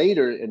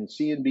 later in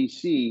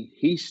CNBC,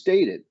 he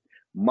stated,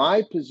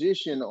 my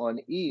position on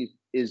ETH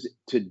is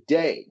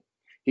today.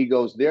 He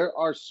goes, there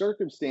are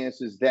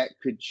circumstances that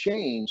could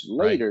change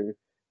later,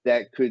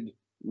 that could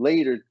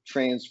later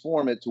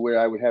transform it to where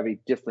I would have a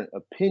different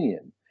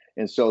opinion.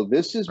 And so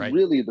this is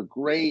really the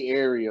gray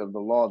area of the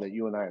law that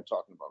you and I are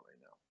talking about right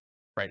now.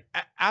 Right.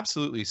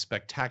 Absolutely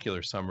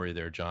spectacular summary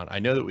there, John. I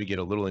know that we get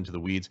a little into the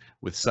weeds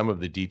with some of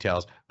the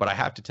details, but I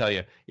have to tell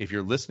you, if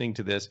you're listening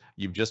to this,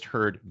 you've just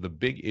heard the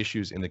big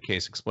issues in the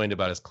case explained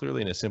about as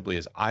clearly and as simply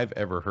as I've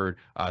ever heard.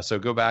 So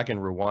go back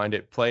and rewind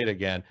it, play it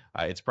again.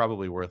 It's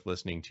probably worth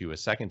listening to a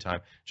second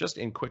time. Just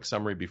in quick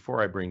summary,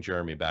 before I bring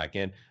Jeremy back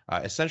in,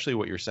 essentially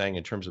what you're saying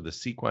in terms of the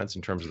sequence,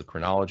 in terms of the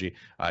chronology,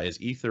 is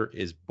Ether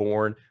is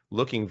born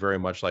looking very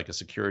much like a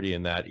security,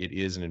 in that it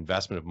is an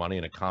investment of money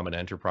in a common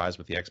enterprise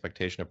with the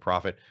expectation of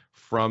profit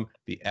from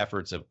the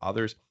efforts of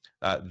others.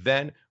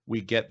 Then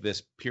we get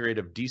this period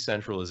of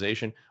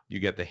decentralization.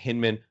 You get the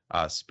Hinman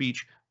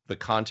speech, the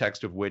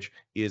context of which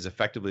is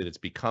effectively that it's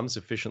become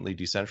sufficiently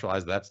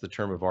decentralized. That's the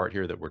term of art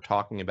here that we're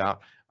talking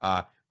about.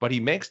 But he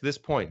makes this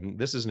point, and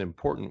this is an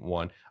important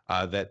one,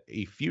 that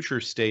a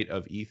future state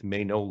of ETH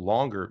may no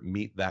longer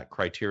meet that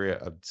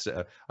criteria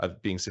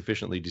of being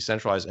sufficiently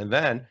decentralized. And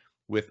then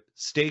with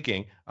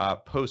staking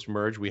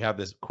post-merge, we have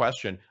this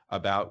question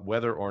about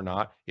whether or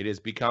not it has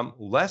become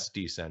less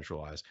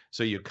decentralized.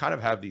 So you kind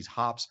of have these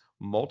hops,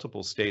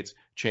 multiple states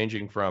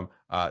changing from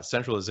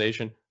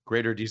centralization,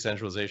 greater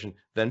decentralization,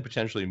 then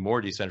potentially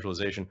more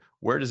decentralization.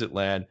 Where does it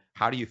land?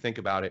 How do you think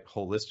about it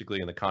holistically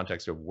in the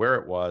context of where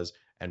it was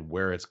and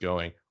where it's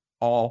going?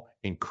 All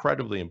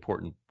incredibly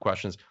important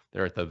questions.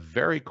 They're at the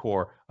very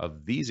core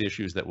of these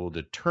issues that will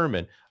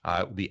determine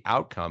the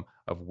outcome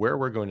of where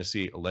we're going to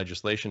see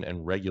legislation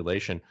and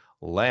regulation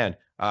land.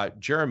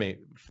 Jeremy,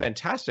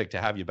 fantastic to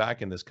have you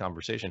back in this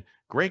conversation.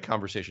 Great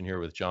conversation here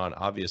with John,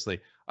 obviously.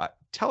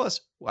 Tell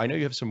us, I know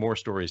you have some more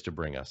stories to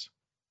bring us.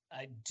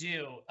 I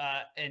do.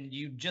 And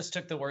you just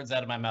took the words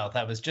out of my mouth.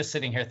 I was just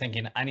sitting here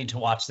thinking, I need to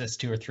watch this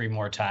 2 or 3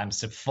 more times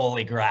to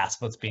fully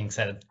grasp what's being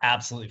said. It's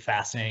absolutely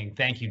fascinating.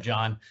 Thank you,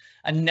 John.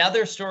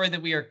 Another story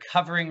that we are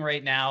covering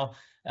right now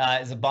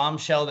is a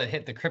bombshell that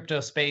hit the crypto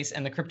space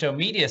and the crypto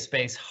media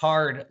space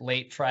hard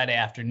late Friday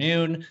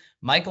afternoon.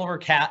 Michael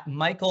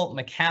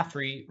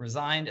McCaffrey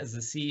resigned as the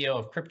CEO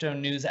of crypto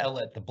news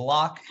outlet The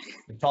Block.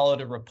 It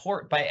followed a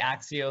report by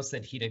Axios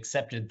that he'd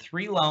accepted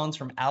 3 loans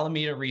from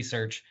Alameda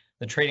Research,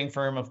 the trading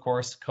firm, of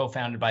course,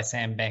 co-founded by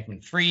Sam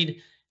Bankman-Fried,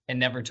 and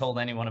never told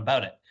anyone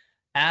about it.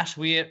 Ash,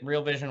 we at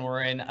Real Vision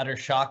were in utter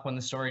shock when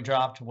the story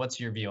dropped. What's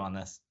your view on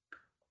this?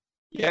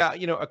 Yeah,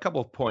 a couple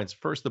of points.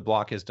 First, The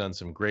Block has done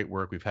some great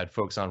work. We've had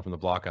folks on from The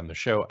Block on the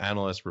show,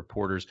 analysts,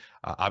 reporters.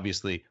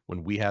 Obviously,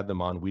 when we had them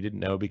on, we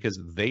didn't know because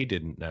they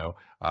didn't know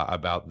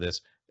about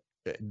this.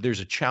 There's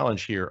a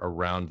challenge here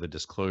around the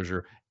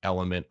disclosure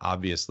element.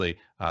 Obviously,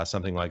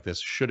 something like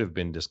this should have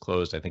been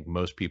disclosed. I think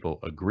most people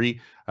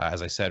agree.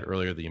 As I said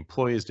earlier, the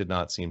employees did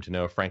not seem to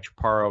know. Frank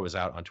Chaparro was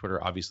out on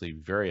Twitter, obviously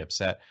very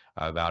upset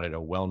about it,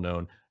 a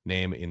well-known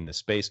name in the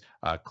space,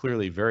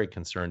 clearly very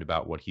concerned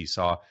about what he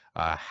saw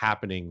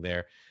happening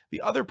there.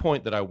 The other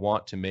point that I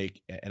want to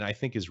make, and I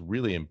think is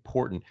really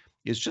important,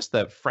 is just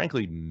the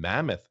frankly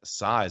mammoth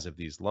size of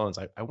these loans.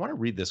 I want to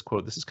read this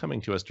quote. This is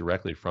coming to us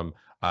directly from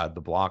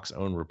The Block's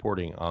own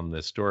reporting on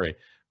this story.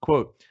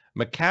 Quote,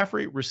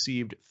 McCaffrey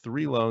received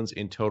 3 loans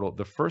in total,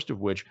 the first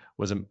of which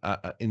was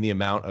in the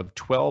amount of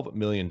 $12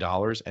 million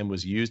and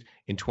was used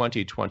in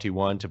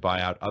 2021 to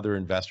buy out other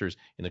investors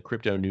in the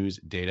crypto news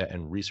data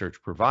and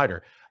research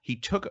provider. He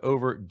took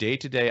over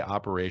day-to-day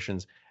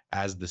operations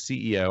as the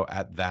CEO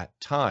at that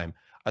time.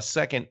 A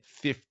second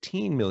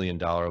 $15 million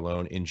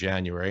loan in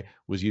January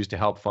was used to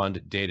help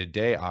fund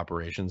day-to-day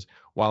operations,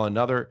 while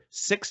another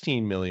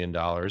 $16 million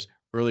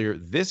earlier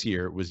this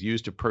year was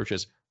used to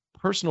purchase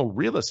personal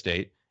real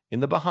estate in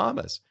the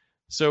Bahamas.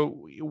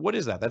 So what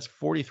is that? That's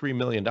 $43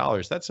 million.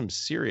 That's some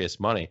serious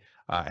money.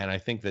 And I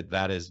think that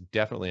that is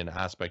definitely an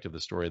aspect of the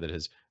story that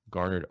has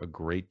garnered a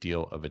great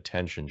deal of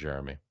attention,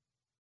 Jeremy.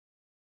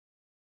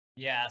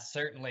 Yeah,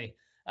 certainly.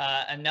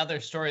 Another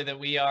story that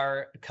we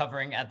are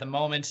covering at the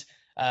moment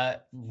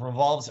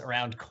revolves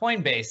around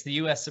Coinbase. The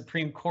U.S.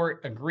 Supreme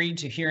Court agreed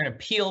to hear an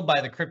appeal by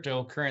the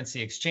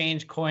cryptocurrency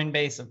exchange.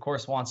 Coinbase, of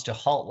course, wants to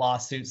halt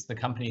lawsuits the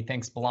company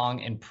thinks belong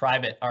in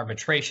private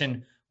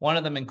arbitration. One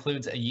of them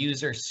includes a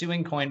user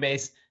suing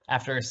Coinbase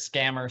after a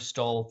scammer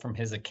stole from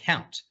his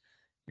account.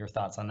 Your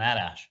thoughts on that,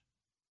 Ash?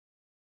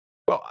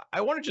 Well,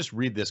 I want to just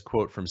read this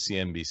quote from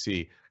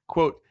CNBC.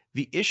 Quote,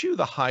 the issue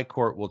the High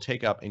Court will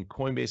take up in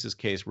Coinbase's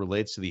case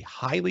relates to the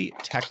highly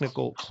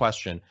technical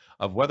question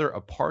of whether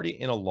a party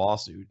in a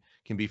lawsuit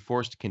can be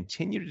forced to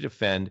continue to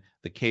defend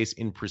the case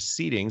in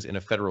proceedings in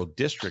a federal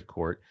district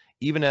court,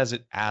 even as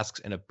it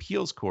asks an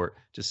appeals court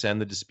to send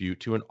the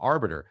dispute to an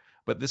arbiter.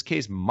 But this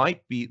case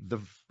might be the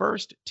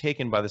first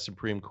taken by the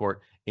Supreme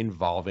Court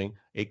involving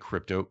a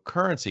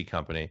cryptocurrency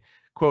company.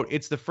 Quote,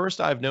 it's the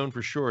first I've known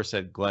for sure,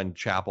 said Glenn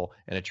Chappell,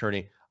 an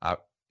attorney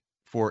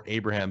for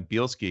Abraham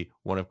Bielski,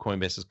 one of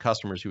Coinbase's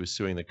customers who was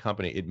suing the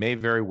company. It may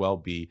very well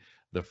be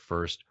the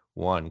first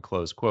one,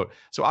 close quote.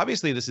 So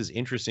obviously this is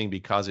interesting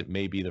because it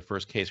may be the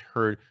first case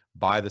heard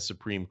by the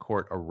Supreme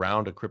Court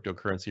around a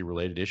cryptocurrency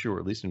related issue, or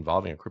at least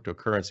involving a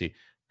cryptocurrency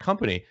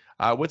company.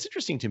 What's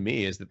interesting to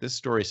me is that this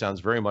story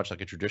sounds very much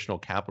like a traditional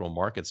capital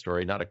market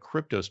story, not a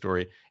crypto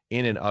story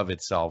in and of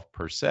itself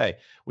per se.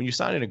 When you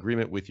sign an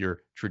agreement with your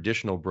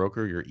traditional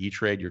broker, your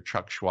E-Trade, your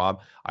Chuck Schwab,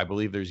 I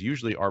believe there's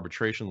usually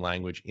arbitration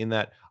language in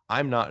that.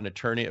 I'm not an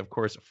attorney, of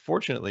course.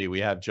 Fortunately, we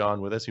have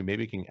John with us who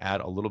maybe can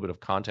add a little bit of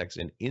context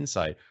and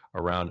insight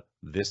around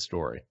this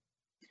story.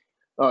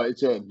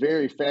 It's a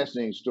very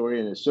fascinating story.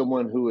 And as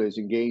someone who is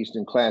engaged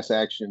in class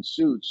action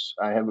suits,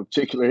 I have a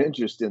particular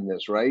interest in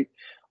this, right?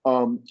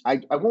 I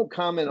won't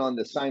comment on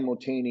the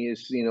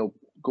simultaneous,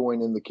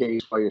 going in the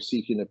case while you're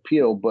seeking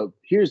appeal, but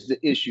here's the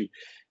issue.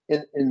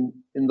 In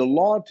the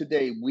law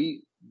today,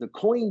 the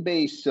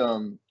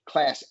Coinbase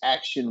class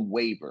action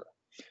waiver,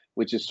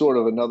 which is sort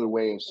of another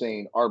way of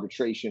saying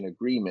arbitration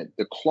agreement,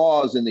 the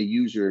clause in the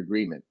user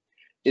agreement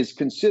is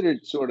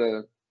considered sort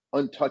of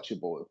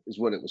untouchable, is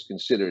what it was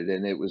considered.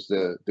 And it was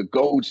the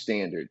gold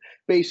standard.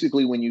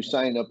 Basically, when you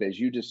sign up, as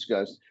you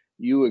discussed,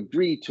 you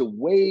agree to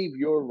waive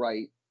your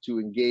right to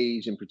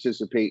engage and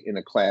participate in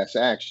a class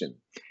action.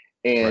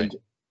 And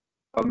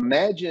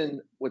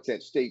Imagine what's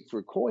at stake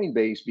for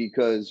Coinbase,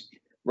 because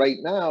right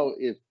now,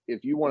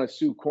 if you want to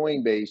sue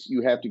Coinbase,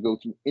 you have to go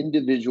through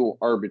individual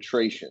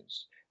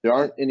arbitrations. There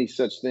aren't any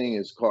such thing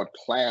as called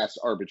class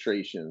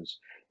arbitrations.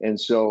 And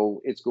so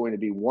it's going to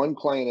be one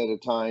client at a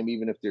time,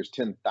 even if there's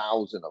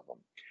 10,000 of them.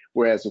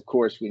 Whereas, of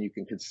course, when you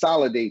can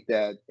consolidate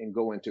that and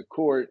go into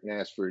court and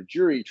ask for a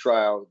jury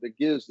trial, that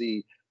gives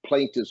the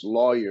plaintiff's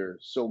lawyer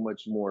so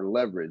much more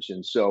leverage.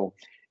 And so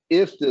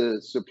if the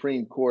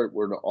Supreme Court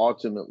were to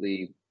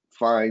ultimately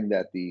find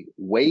that the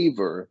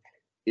waiver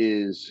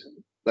is,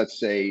 let's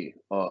say,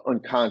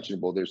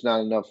 unconscionable, there's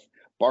not enough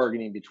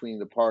bargaining between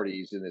the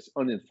parties, and it's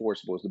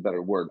unenforceable is the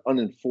better word,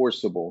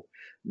 unenforceable,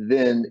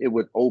 then it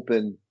would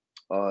open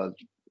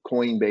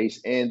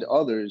Coinbase and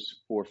others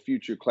for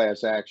future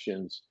class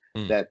actions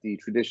that the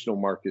traditional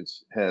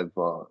markets have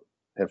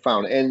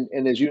found.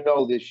 And as you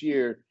know, this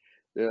year,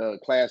 the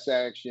class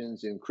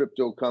actions in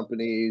crypto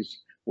companies,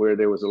 where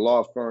there was a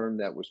law firm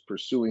that was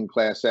pursuing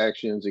class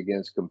actions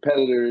against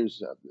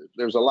competitors.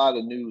 There's a lot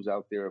of news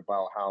out there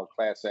about how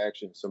class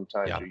actions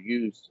sometimes are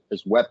used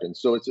as weapons.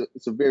 So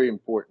it's a very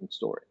important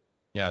story.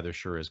 Yeah, there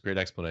sure is. Great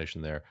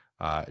explanation there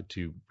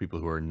to people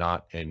who are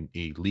not in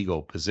a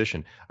legal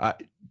position.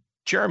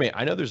 Jeremy,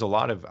 I know there's a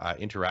lot of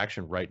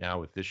interaction right now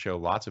with this show.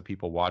 Lots of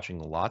people watching,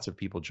 lots of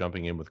people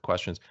jumping in with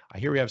questions. I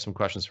hear we have some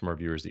questions from our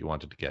viewers that you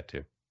wanted to get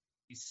to.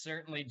 We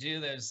certainly do.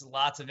 There's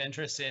lots of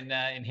interest in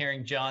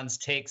hearing John's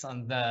takes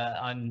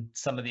on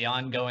some of the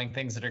ongoing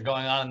things that are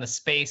going on in the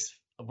space.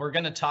 We're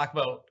going to talk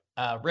about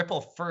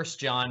Ripple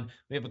first, John.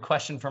 We have a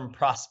question from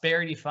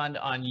Prosperity Fund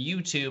on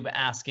YouTube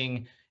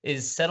asking,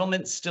 is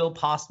settlement still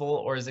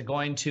possible, or is it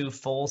going to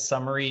full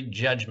summary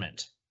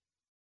judgment?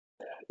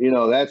 You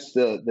know, that's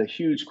the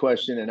huge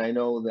question. And I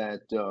know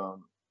that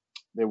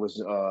there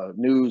was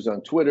news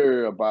on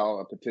Twitter about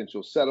a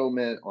potential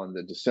settlement on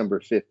the December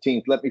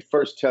 15th. Let me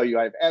first tell you,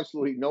 I have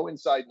absolutely no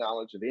inside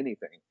knowledge of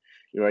anything,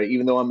 right?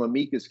 Even though I'm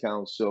amicus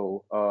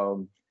counsel.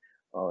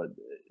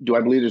 Do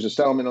I believe there's a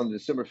settlement on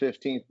December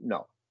 15th?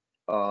 No.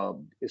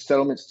 Is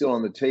settlement still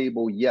on the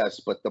table? Yes.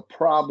 But the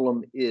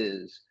problem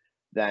is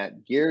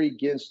that Gary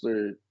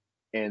Gensler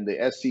and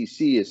the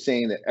SEC is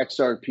saying that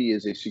XRP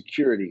is a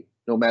security,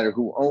 no matter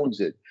who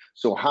owns it.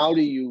 So how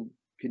do you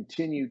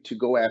continue to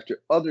go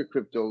after other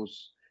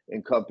cryptos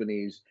and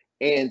companies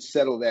and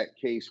settle that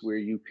case where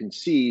you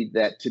concede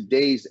that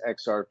today's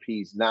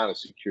XRP is not a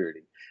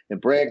security? And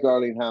Brad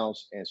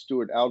Garlinghouse and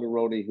Stuart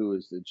Alderodi, who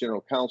is the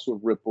general counsel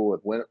of Ripple,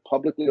 have went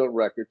publicly on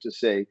record to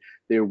say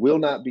there will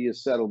not be a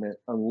settlement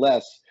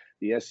unless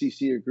the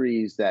SEC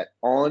agrees that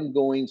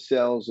ongoing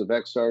sales of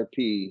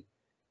XRP,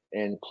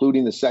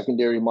 including the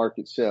secondary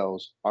market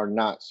sales, are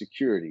not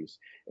securities.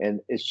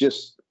 And it's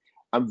just,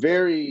 I'm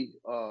very,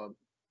 I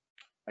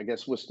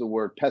guess, what's the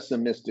word,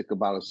 pessimistic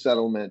about a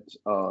settlement.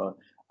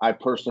 I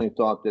personally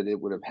thought that it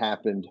would have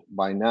happened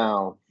by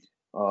now.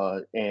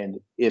 And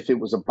if it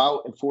was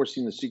about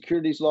enforcing the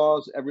securities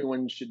laws,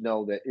 everyone should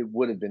know that it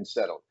would have been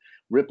settled.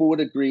 Ripple would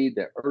agree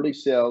that early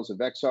sales of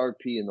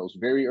XRP in those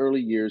very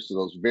early years to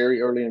those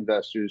very early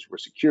investors were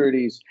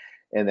securities,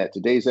 and that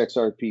today's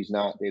XRP is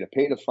not. They'd have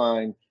paid a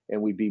fine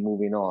and we'd be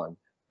moving on.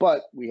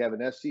 But we have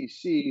an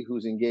SEC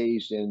who's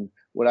engaged in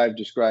what I've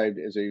described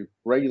as a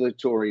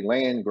regulatory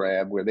land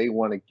grab, where they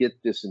want to get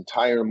this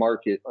entire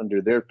market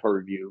under their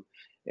purview.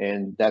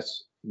 And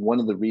that's one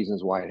of the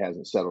reasons why it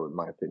hasn't settled, in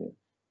my opinion.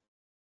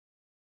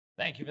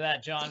 Thank you for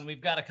that, John.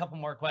 We've got a couple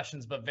more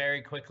questions, but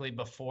very quickly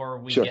before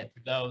we get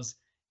to those,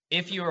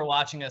 if you are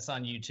watching us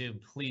on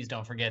YouTube, please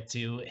don't forget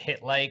to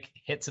hit like,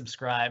 hit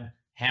subscribe,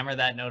 hammer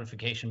that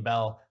notification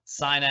bell,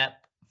 sign up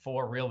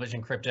for Real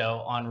Vision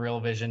Crypto on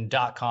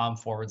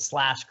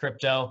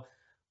realvision.com/crypto.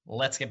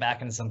 Let's get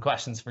back into some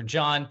questions for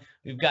John.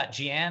 We've got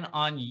Gian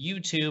on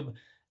YouTube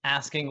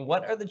asking,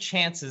 what are the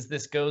chances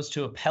this goes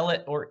to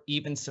appellate or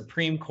even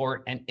Supreme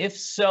Court? And if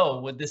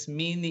so, would this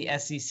mean the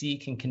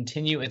SEC can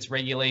continue its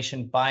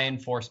regulation by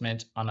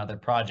enforcement on other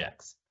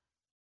projects?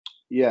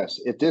 Yes,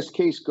 if this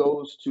case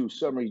goes to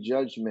summary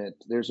judgment,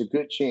 there's a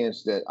good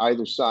chance that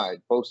either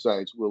side, both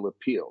sides, will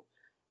appeal.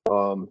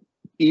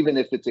 Even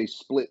if it's a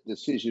split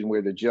decision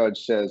where the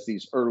judge says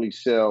these early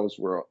sales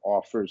were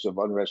offers of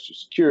unregistered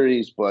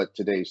securities, but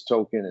today's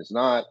token is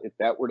not. If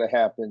that were to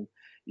happen,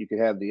 you could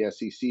have the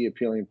SEC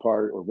appealing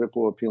part or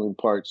Ripple appealing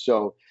part.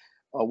 So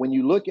when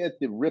you look at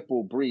the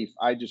Ripple brief,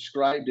 I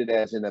described it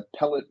as an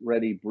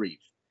appellate-ready brief.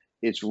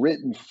 It's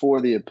written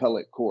for the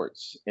appellate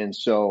courts. And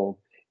so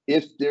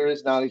if there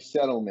is not a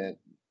settlement,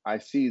 I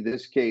see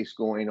this case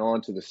going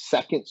on to the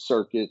Second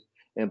Circuit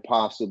and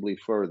possibly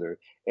further.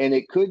 And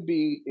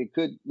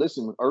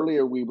listen,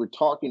 earlier we were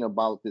talking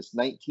about this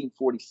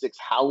 1946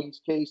 Howey's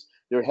case.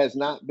 There has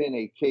not been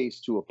a case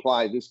to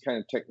apply this kind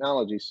of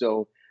technology.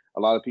 So a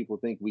lot of people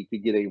think we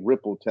could get a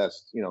Ripple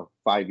test,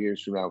 5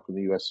 years from now from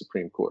the U.S.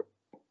 Supreme Court.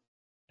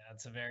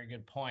 That's a very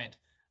good point.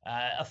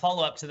 A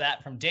follow-up to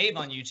that from Dave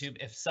on YouTube.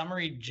 If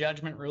summary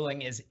judgment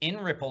ruling is in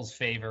Ripple's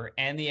favor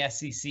and the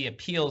SEC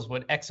appeals,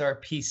 would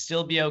XRP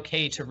still be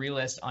okay to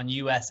relist on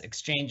U.S.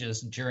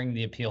 exchanges during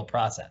the appeal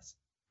process?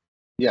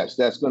 Yes,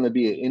 that's going to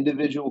be an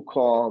individual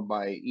call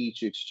by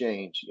each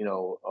exchange.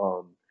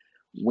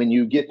 When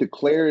you get the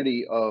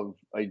clarity of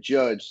a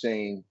judge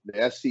saying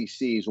the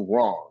SEC is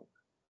wrong,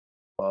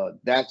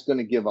 that's going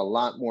to give a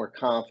lot more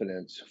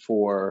confidence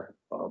for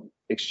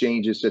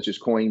exchanges such as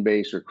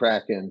Coinbase or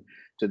Kraken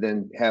to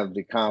then have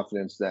the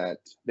confidence that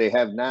they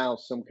have now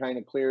some kind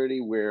of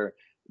clarity where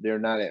they're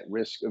not at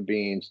risk of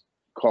being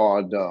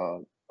called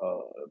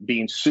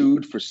being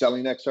sued for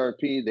selling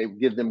XRP. They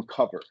give them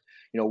cover.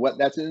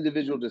 That's an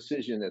individual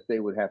decision that they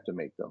would have to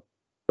make, though,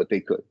 but they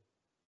could.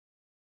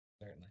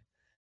 Certainly.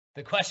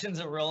 The questions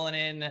are rolling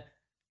in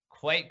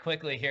quite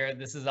quickly here.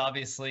 This is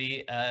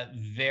obviously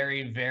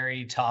very,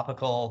 very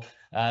topical.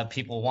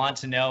 People want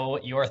to know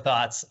your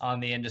thoughts on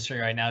the industry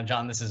right now.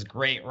 John, this is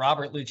great.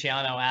 Robert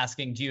Luciano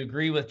asking, do you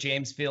agree with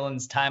James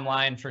Phelan's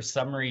timeline for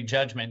summary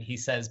judgment? He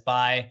says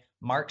by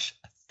March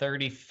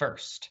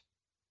 31st.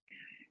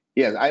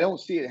 Yeah, I don't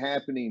see it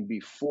happening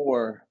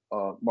before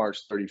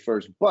March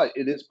 31st, but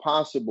it is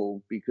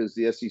possible because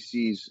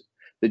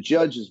the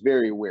judge is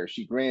very aware.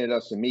 She granted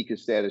us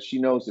amicus status. She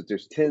knows that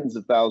there's tens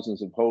of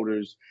thousands of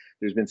holders.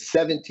 There's been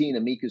 17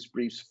 amicus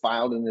briefs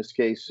filed in this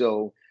case.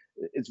 So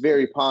it's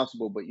very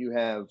possible, but you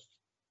have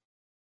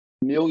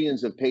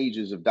millions of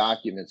pages of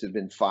documents have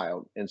been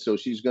filed. And so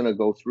she's going to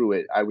go through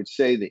it. I would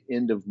say the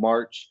end of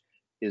March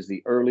is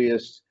the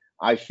earliest.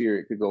 I fear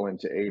it could go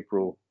into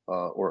April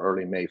or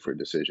early May for a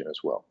decision as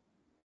well.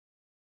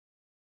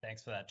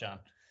 Thanks for that, John.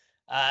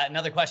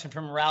 Another question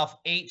from Ralph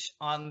H.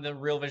 on the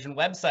Real Vision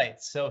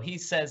website. So he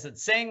says that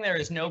saying there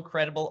is no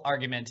credible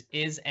argument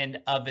is and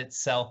of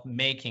itself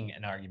making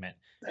an argument.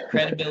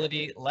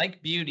 Credibility,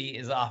 like beauty,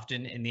 is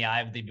often in the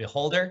eye of the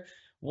beholder.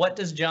 What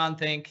does John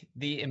think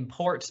the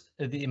importance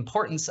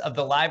of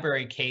the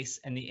library case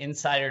and the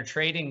insider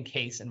trading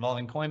case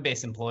involving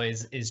Coinbase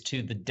employees is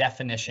to the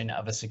definition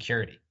of a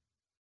security?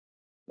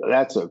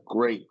 That's a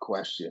great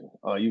question.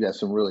 You got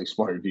some really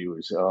smart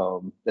viewers.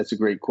 That's a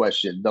great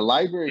question. The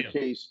library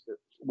case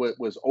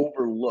was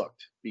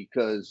overlooked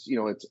because,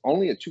 it's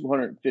only a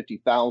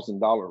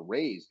 $250,000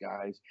 raise,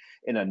 guys,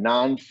 in a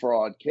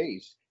non-fraud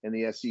case. And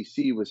the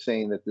SEC was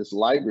saying that this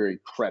library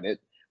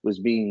credit was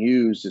being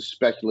used as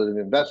speculative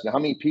investment. How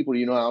many people do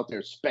you know out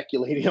there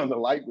speculating on the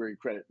library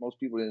credit? Most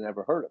people didn't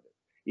ever heard of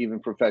it, even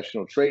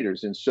professional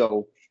traders. And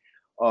so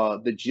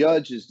the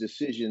judge's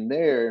decision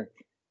there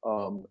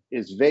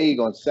is vague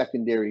on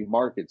secondary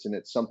markets, and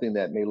it's something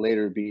that may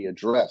later be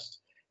addressed.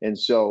 And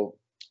so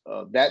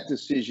that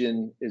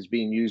decision is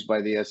being used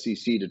by the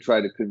SEC to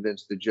try to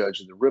convince the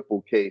judge in the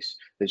Ripple case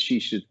that she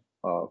should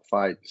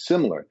find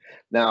similar.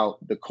 Now,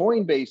 the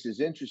Coinbase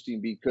is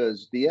interesting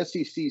because the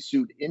SEC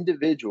sued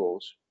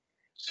individuals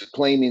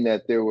claiming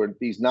that there were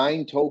these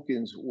 9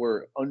 tokens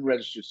were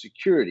unregistered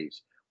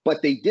securities,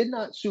 but they did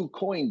not sue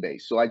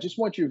Coinbase. So I just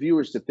want your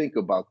viewers to think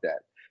about that.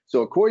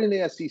 So according to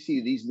the SEC,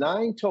 these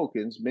 9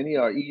 tokens, many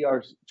are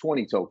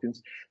ER20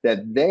 tokens,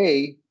 that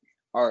they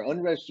are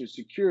unregistered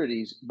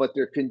securities, but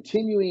they're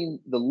continuing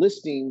the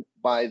listing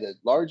by the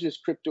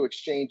largest crypto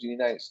exchange in the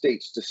United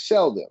States to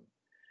sell them.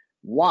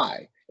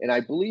 Why? And I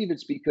believe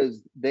it's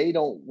because they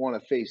don't want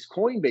to face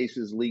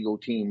Coinbase's legal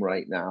team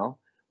right now,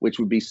 which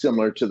would be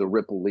similar to the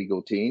Ripple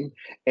legal team,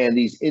 and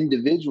these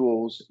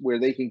individuals where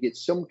they can get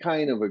some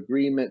kind of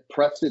agreement,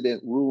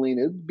 precedent ruling.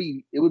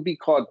 It would be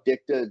called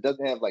dicta. It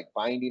doesn't have like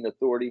binding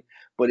authority,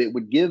 but it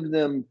would give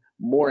them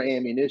more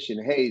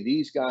ammunition. Hey,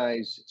 these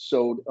guys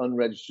sold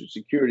unregistered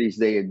securities.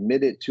 They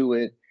admitted to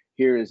it.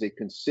 Here is a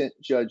consent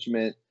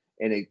judgment,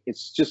 and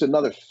it's just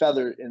another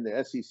feather in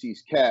the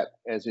SEC's cap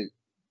as it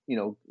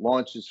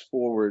launches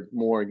forward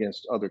more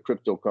against other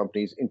crypto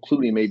companies,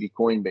 including maybe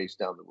Coinbase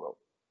down the road.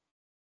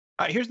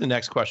 Here's the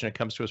next question. It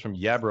comes to us from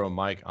Yabro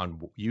Mike on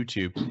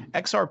YouTube.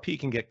 XRP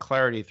can get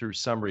clarity through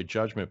summary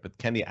judgment, but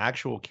can the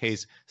actual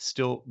case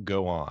still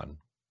go on?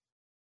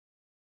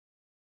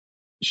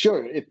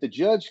 Sure. If the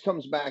judge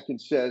comes back and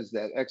says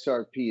that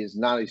XRP is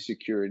not a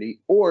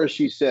security, or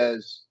she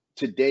says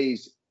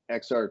today's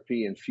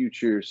XRP and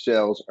future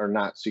sales are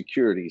not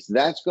securities,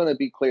 that's going to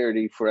be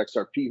clarity for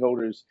XRP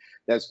holders.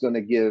 That's going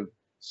to give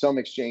some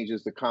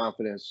exchanges the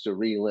confidence to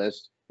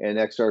relist, and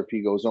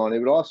XRP goes on. It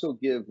would also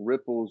give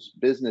Ripple's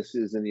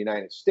businesses in the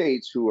United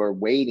States who are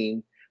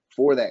waiting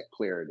for that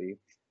clarity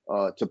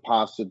to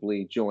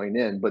possibly join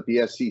in. But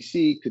the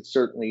SEC could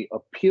certainly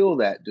appeal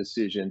that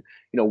decision.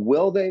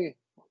 Will they?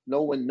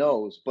 No one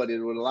knows, but it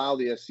would allow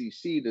the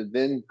SEC to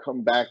then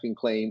come back and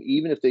claim,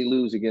 even if they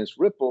lose against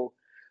Ripple,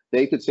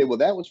 they could say, well,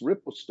 that was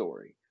Ripple's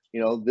story.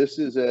 This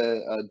is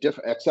a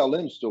different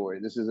XLM story.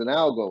 This is an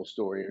algo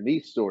story or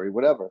NETH story,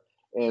 whatever.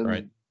 And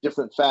right.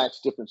 Different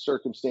facts, different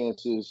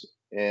circumstances,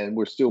 and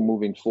we're still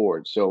moving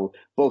forward. So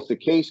both the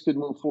case could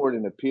move forward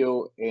and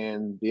appeal,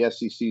 and the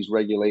SEC's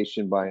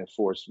regulation by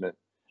enforcement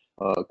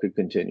could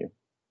continue.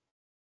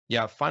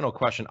 Yeah, final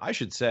question. I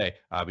should say,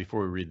 before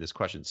we read this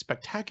question,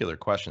 spectacular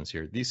questions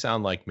here. These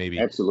sound like maybe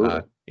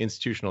Absolutely.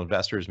 institutional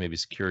investors, maybe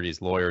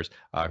securities lawyers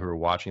who are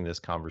watching this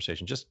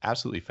conversation. Just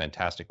absolutely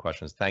fantastic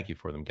questions. Thank you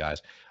for them,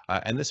 guys.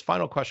 And this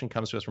final question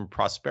comes to us from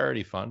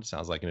Prosperity Fund.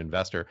 Sounds like an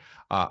investor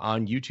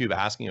on YouTube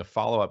asking a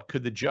follow-up.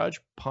 Could the judge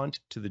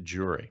punt to the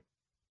jury?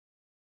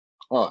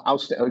 Oh,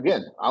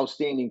 again,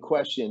 outstanding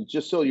question.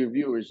 Just so your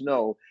viewers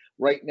know,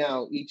 right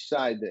now, each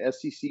side, the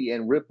SEC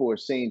and Ripple, are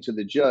saying to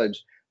the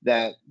judge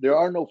that there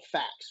are no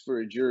facts for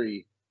a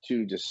jury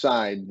to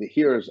decide.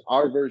 Here's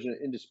our version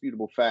of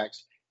indisputable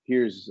facts.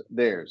 Here's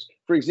theirs.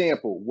 For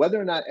example, whether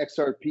or not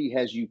XRP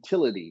has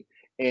utility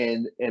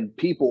and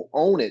people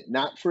own it,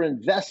 not for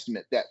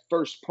investment, that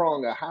first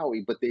prong of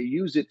Howie, but they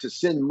use it to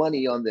send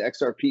money on the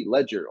XRP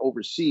ledger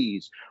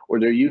overseas,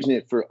 or they're using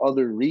it for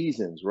other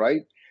reasons,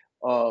 right?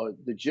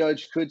 The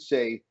judge could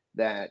say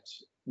that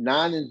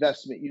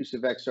non-investment use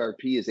of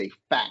XRP is a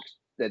fact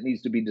that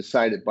needs to be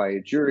decided by a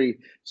jury.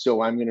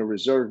 So I'm going to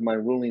reserve my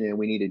ruling, and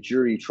we need a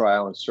jury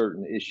trial on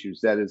certain issues.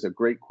 That is a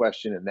great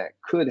question, and that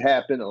could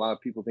happen. A lot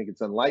of people think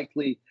it's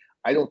unlikely.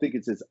 I don't think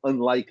it's as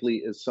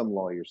unlikely as some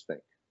lawyers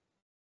think.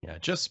 Yeah,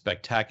 just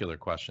spectacular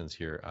questions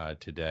here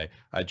today.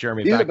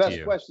 Jeremy, These are back the to best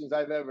you. questions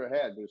I've ever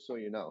had, just so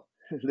you know.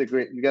 They're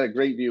great. You got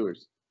great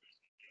viewers.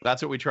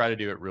 That's what we try to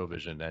do at Real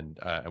Vision,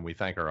 and we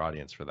thank our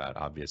audience for that,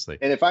 obviously.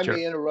 And if I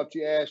may interrupt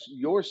you, Ash,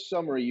 your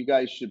summary, you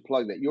guys should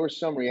plug that. Your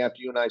summary after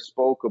you and I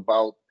spoke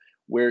about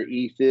where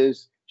ETH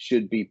is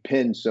should be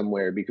pinned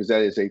somewhere, because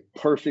that is a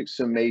perfect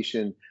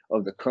summation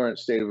of the current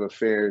state of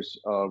affairs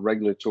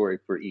regulatory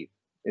for ETH.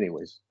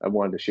 Anyways, I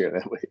wanted to share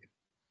that with you.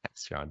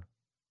 Thanks, John.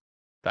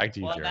 Back to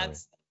you, Jeremy.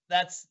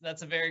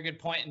 That's a very good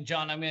point. And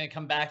John, I'm going to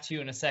come back to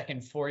you in a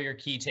second for your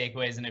key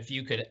takeaways. And if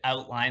you could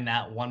outline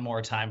that one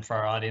more time for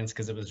our audience,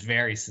 because it was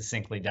very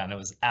succinctly done. It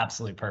was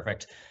absolutely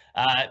perfect.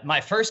 My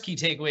first key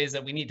takeaway is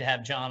that we need to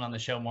have John on the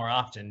show more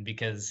often,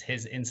 because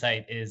his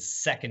insight is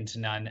second to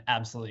none.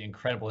 Absolutely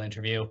incredible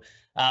interview.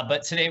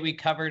 But today we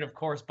covered, of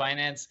course,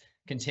 Binance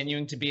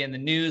continuing to be in the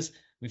news.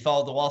 We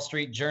followed the Wall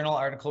Street Journal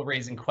article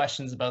raising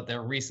questions about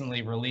their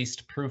recently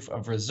released proof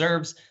of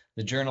reserves.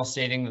 The journal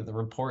stating that the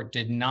report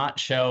did not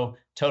show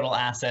total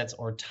assets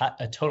or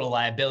total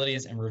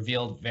liabilities and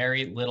revealed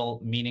very little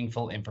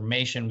meaningful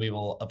information. We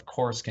will, of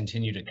course,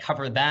 continue to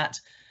cover that.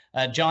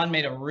 John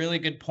made a really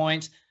good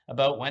point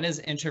about when is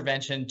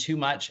intervention too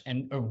much,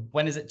 and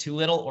when is it too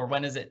little, or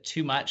when is it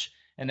too much,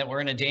 and that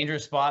we're in a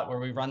dangerous spot where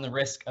we run the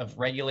risk of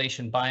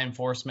regulation by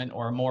enforcement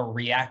or a more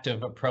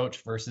reactive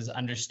approach versus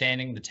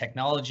understanding the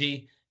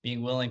technology,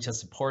 being willing to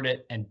support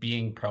it, and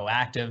being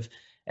proactive.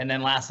 And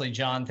then lastly,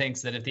 John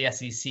thinks that if the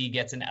SEC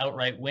gets an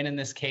outright win in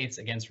this case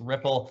against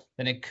Ripple,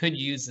 then it could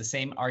use the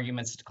same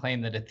arguments to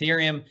claim that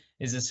Ethereum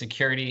is a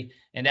security.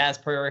 And as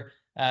per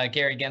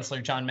Gary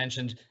Gensler, John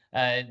mentioned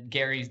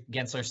Gary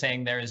Gensler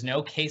saying there is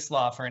no case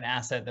law for an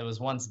asset that was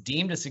once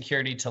deemed a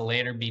security to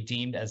later be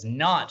deemed as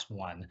not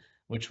one,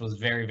 which was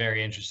very,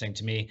 very interesting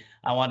to me.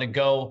 I want to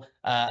go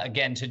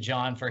again to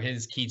John for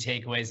his key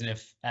takeaways. And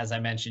if, as I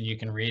mentioned, you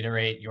can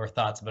reiterate your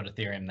thoughts about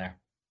Ethereum there.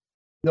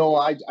 No,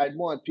 I'd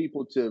want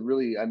people to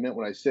really, I meant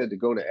what I said, to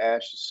go to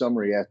Ash's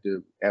summary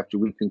after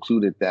we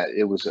concluded that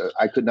it was,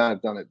 I could not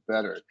have done it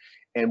better.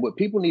 And what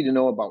people need to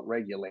know about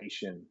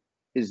regulation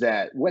is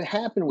that what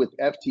happened with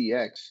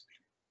FTX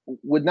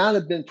would not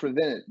have been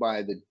prevented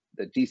by the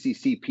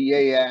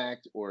DCCPA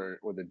Act or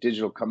the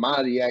Digital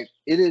Commodity Act.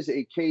 It is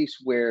a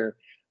case where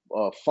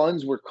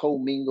funds were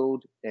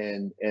commingled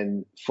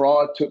and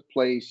fraud took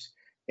place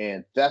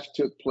and theft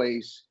took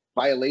place,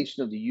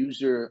 violation of the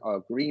user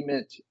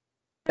agreement.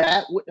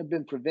 That wouldn't have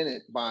been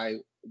prevented by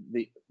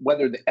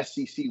whether the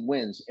SEC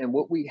wins. And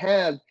what we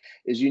have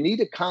is you need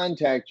to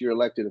contact your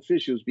elected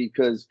officials,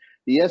 because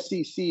the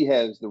SEC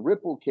has the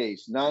Ripple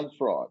case,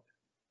 non-fraud,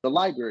 the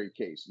LBRY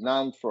case,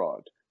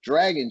 non-fraud,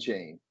 Dragon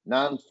Chain,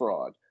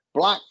 non-fraud,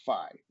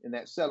 BlockFi in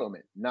that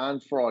settlement,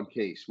 non-fraud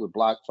case with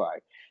BlockFi,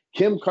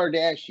 Kim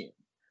Kardashian,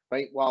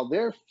 right? While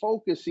they're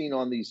focusing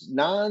on these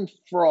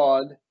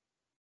non-fraud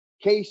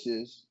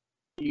cases,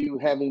 you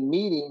having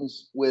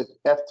meetings with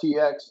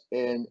FTX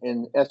and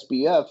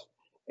SBF,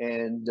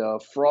 and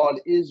fraud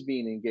is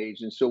being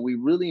engaged. And so we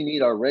really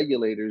need our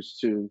regulators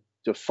to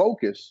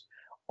focus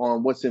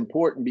on what's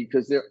important,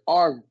 because there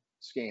are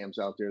scams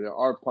out there. There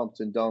are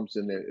pumps and dumps,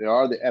 and there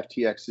are the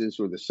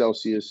FTXs or the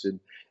Celsius. And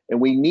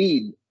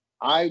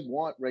I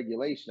want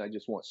regulation. I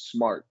just want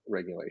smart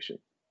regulation.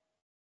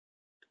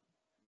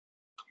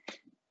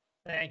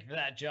 Thank you for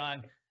that,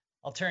 John.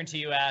 I'll turn to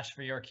you, Ash,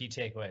 for your key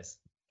takeaways.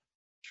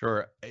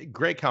 Sure.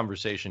 Great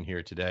conversation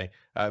here today.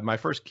 My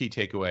first key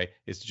takeaway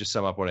is to just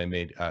sum up what I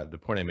made, the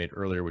point I made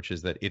earlier, which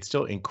is that it's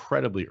still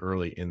incredibly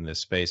early in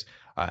this space.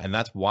 And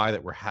that's why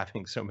that we're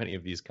having so many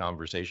of these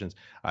conversations.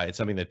 It's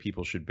something that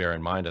people should bear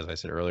in mind. As I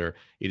said earlier,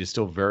 it is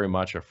still very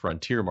much a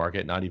frontier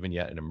market, not even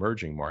yet an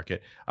emerging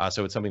market.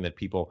 So it's something that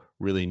people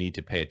really need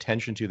to pay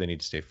attention to. They need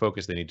to stay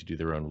focused. They need to do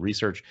their own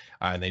research,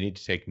 and they need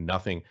to take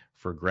nothing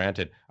for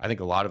granted. I think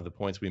a lot of the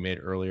points we made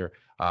earlier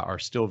are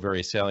still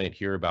very salient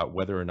here about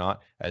whether or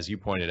not, as you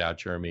pointed out,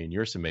 Jeremy, in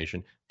your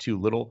summation, too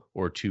little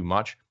or too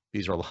much.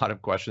 These are a lot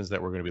of questions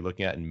that we're going to be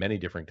looking at in many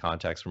different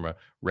contexts from a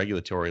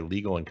regulatory,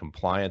 legal, and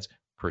compliance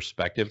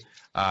perspective.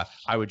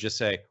 I would just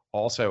say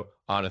also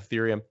on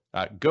Ethereum,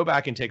 go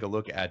back and take a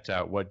look at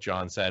what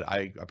John said.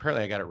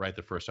 Apparently I got it right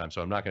the first time,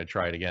 so I'm not going to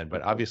try it again.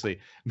 But obviously,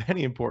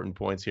 many important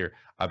points here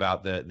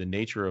about the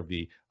nature of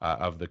the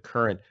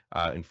current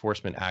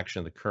enforcement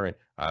action, the current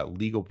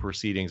legal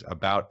proceedings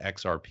about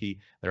XRP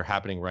that are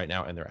happening right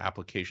now, and their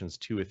applications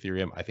to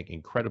Ethereum. I think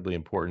incredibly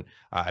important.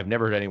 I've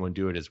never heard anyone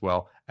do it as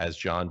well as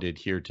John did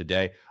here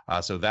today.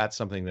 So that's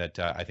something that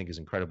I think is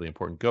incredibly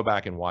important. Go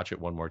back and watch it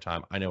one more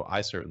time. I know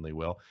I certainly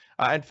will.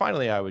 And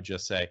finally, I would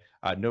just say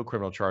no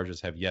criminal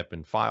charges have yet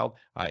been filed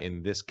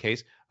in this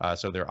case.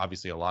 So there are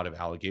obviously a lot of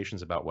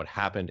allegations about what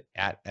happened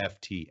at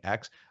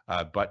FTX,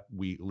 but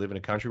we live in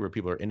a country where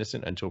people are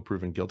innocent until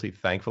proven guilty,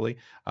 thankfully,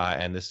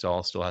 and this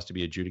all still has to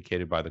be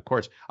adjudicated by the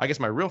courts. I guess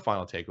my real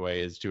final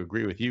takeaway is to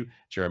agree with you,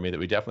 Jeremy, that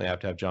we definitely have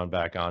to have John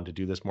back on to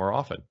do this more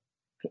often.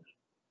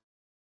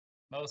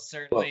 Most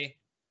certainly.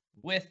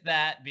 With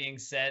that being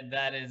said,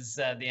 that is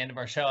the end of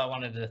our show. I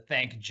wanted to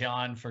thank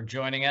John for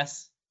joining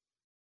us.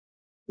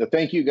 So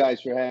thank you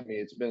guys for having me.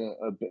 It's been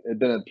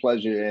a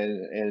pleasure,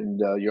 and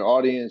your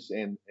audience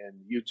and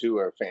you two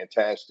are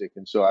fantastic.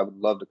 And so I would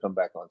love to come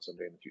back on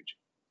someday in the future.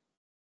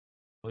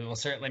 We will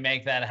certainly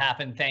make that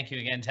happen. Thank you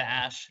again to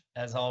Ash,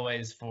 as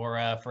always, for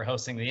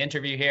hosting the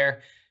interview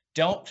here.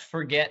 Don't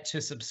forget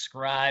to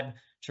subscribe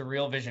to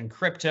Real Vision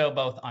Crypto,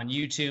 both on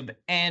YouTube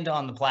and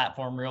on the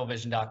platform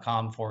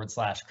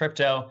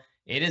realvision.com/crypto.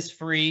 It is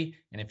free,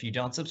 and if you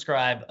don't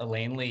subscribe,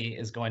 Elaine Lee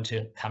is going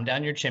to come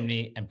down your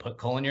chimney and put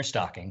coal in your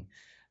stocking.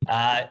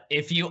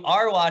 If you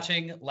are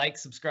watching, like,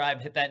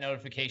 subscribe, hit that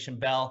notification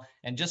bell.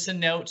 And just a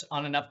note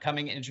on an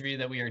upcoming interview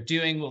that we are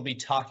doing, we'll be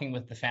talking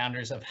with the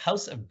founders of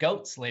House of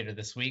Goats later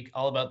this week,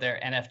 all about their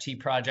NFT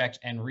project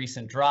and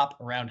recent drop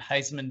around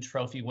Heisman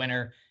Trophy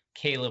winner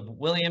Caleb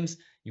Williams.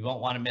 You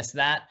won't want to miss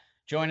that.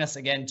 Join us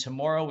again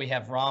tomorrow. We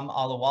have Ram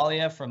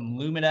Alawalia from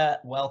Lumina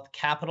Wealth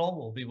Capital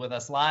will be with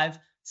us live.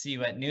 See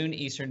you at noon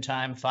Eastern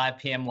Time, 5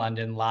 p.m.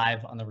 London,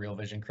 live on the Real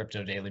Vision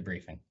Crypto Daily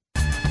Briefing.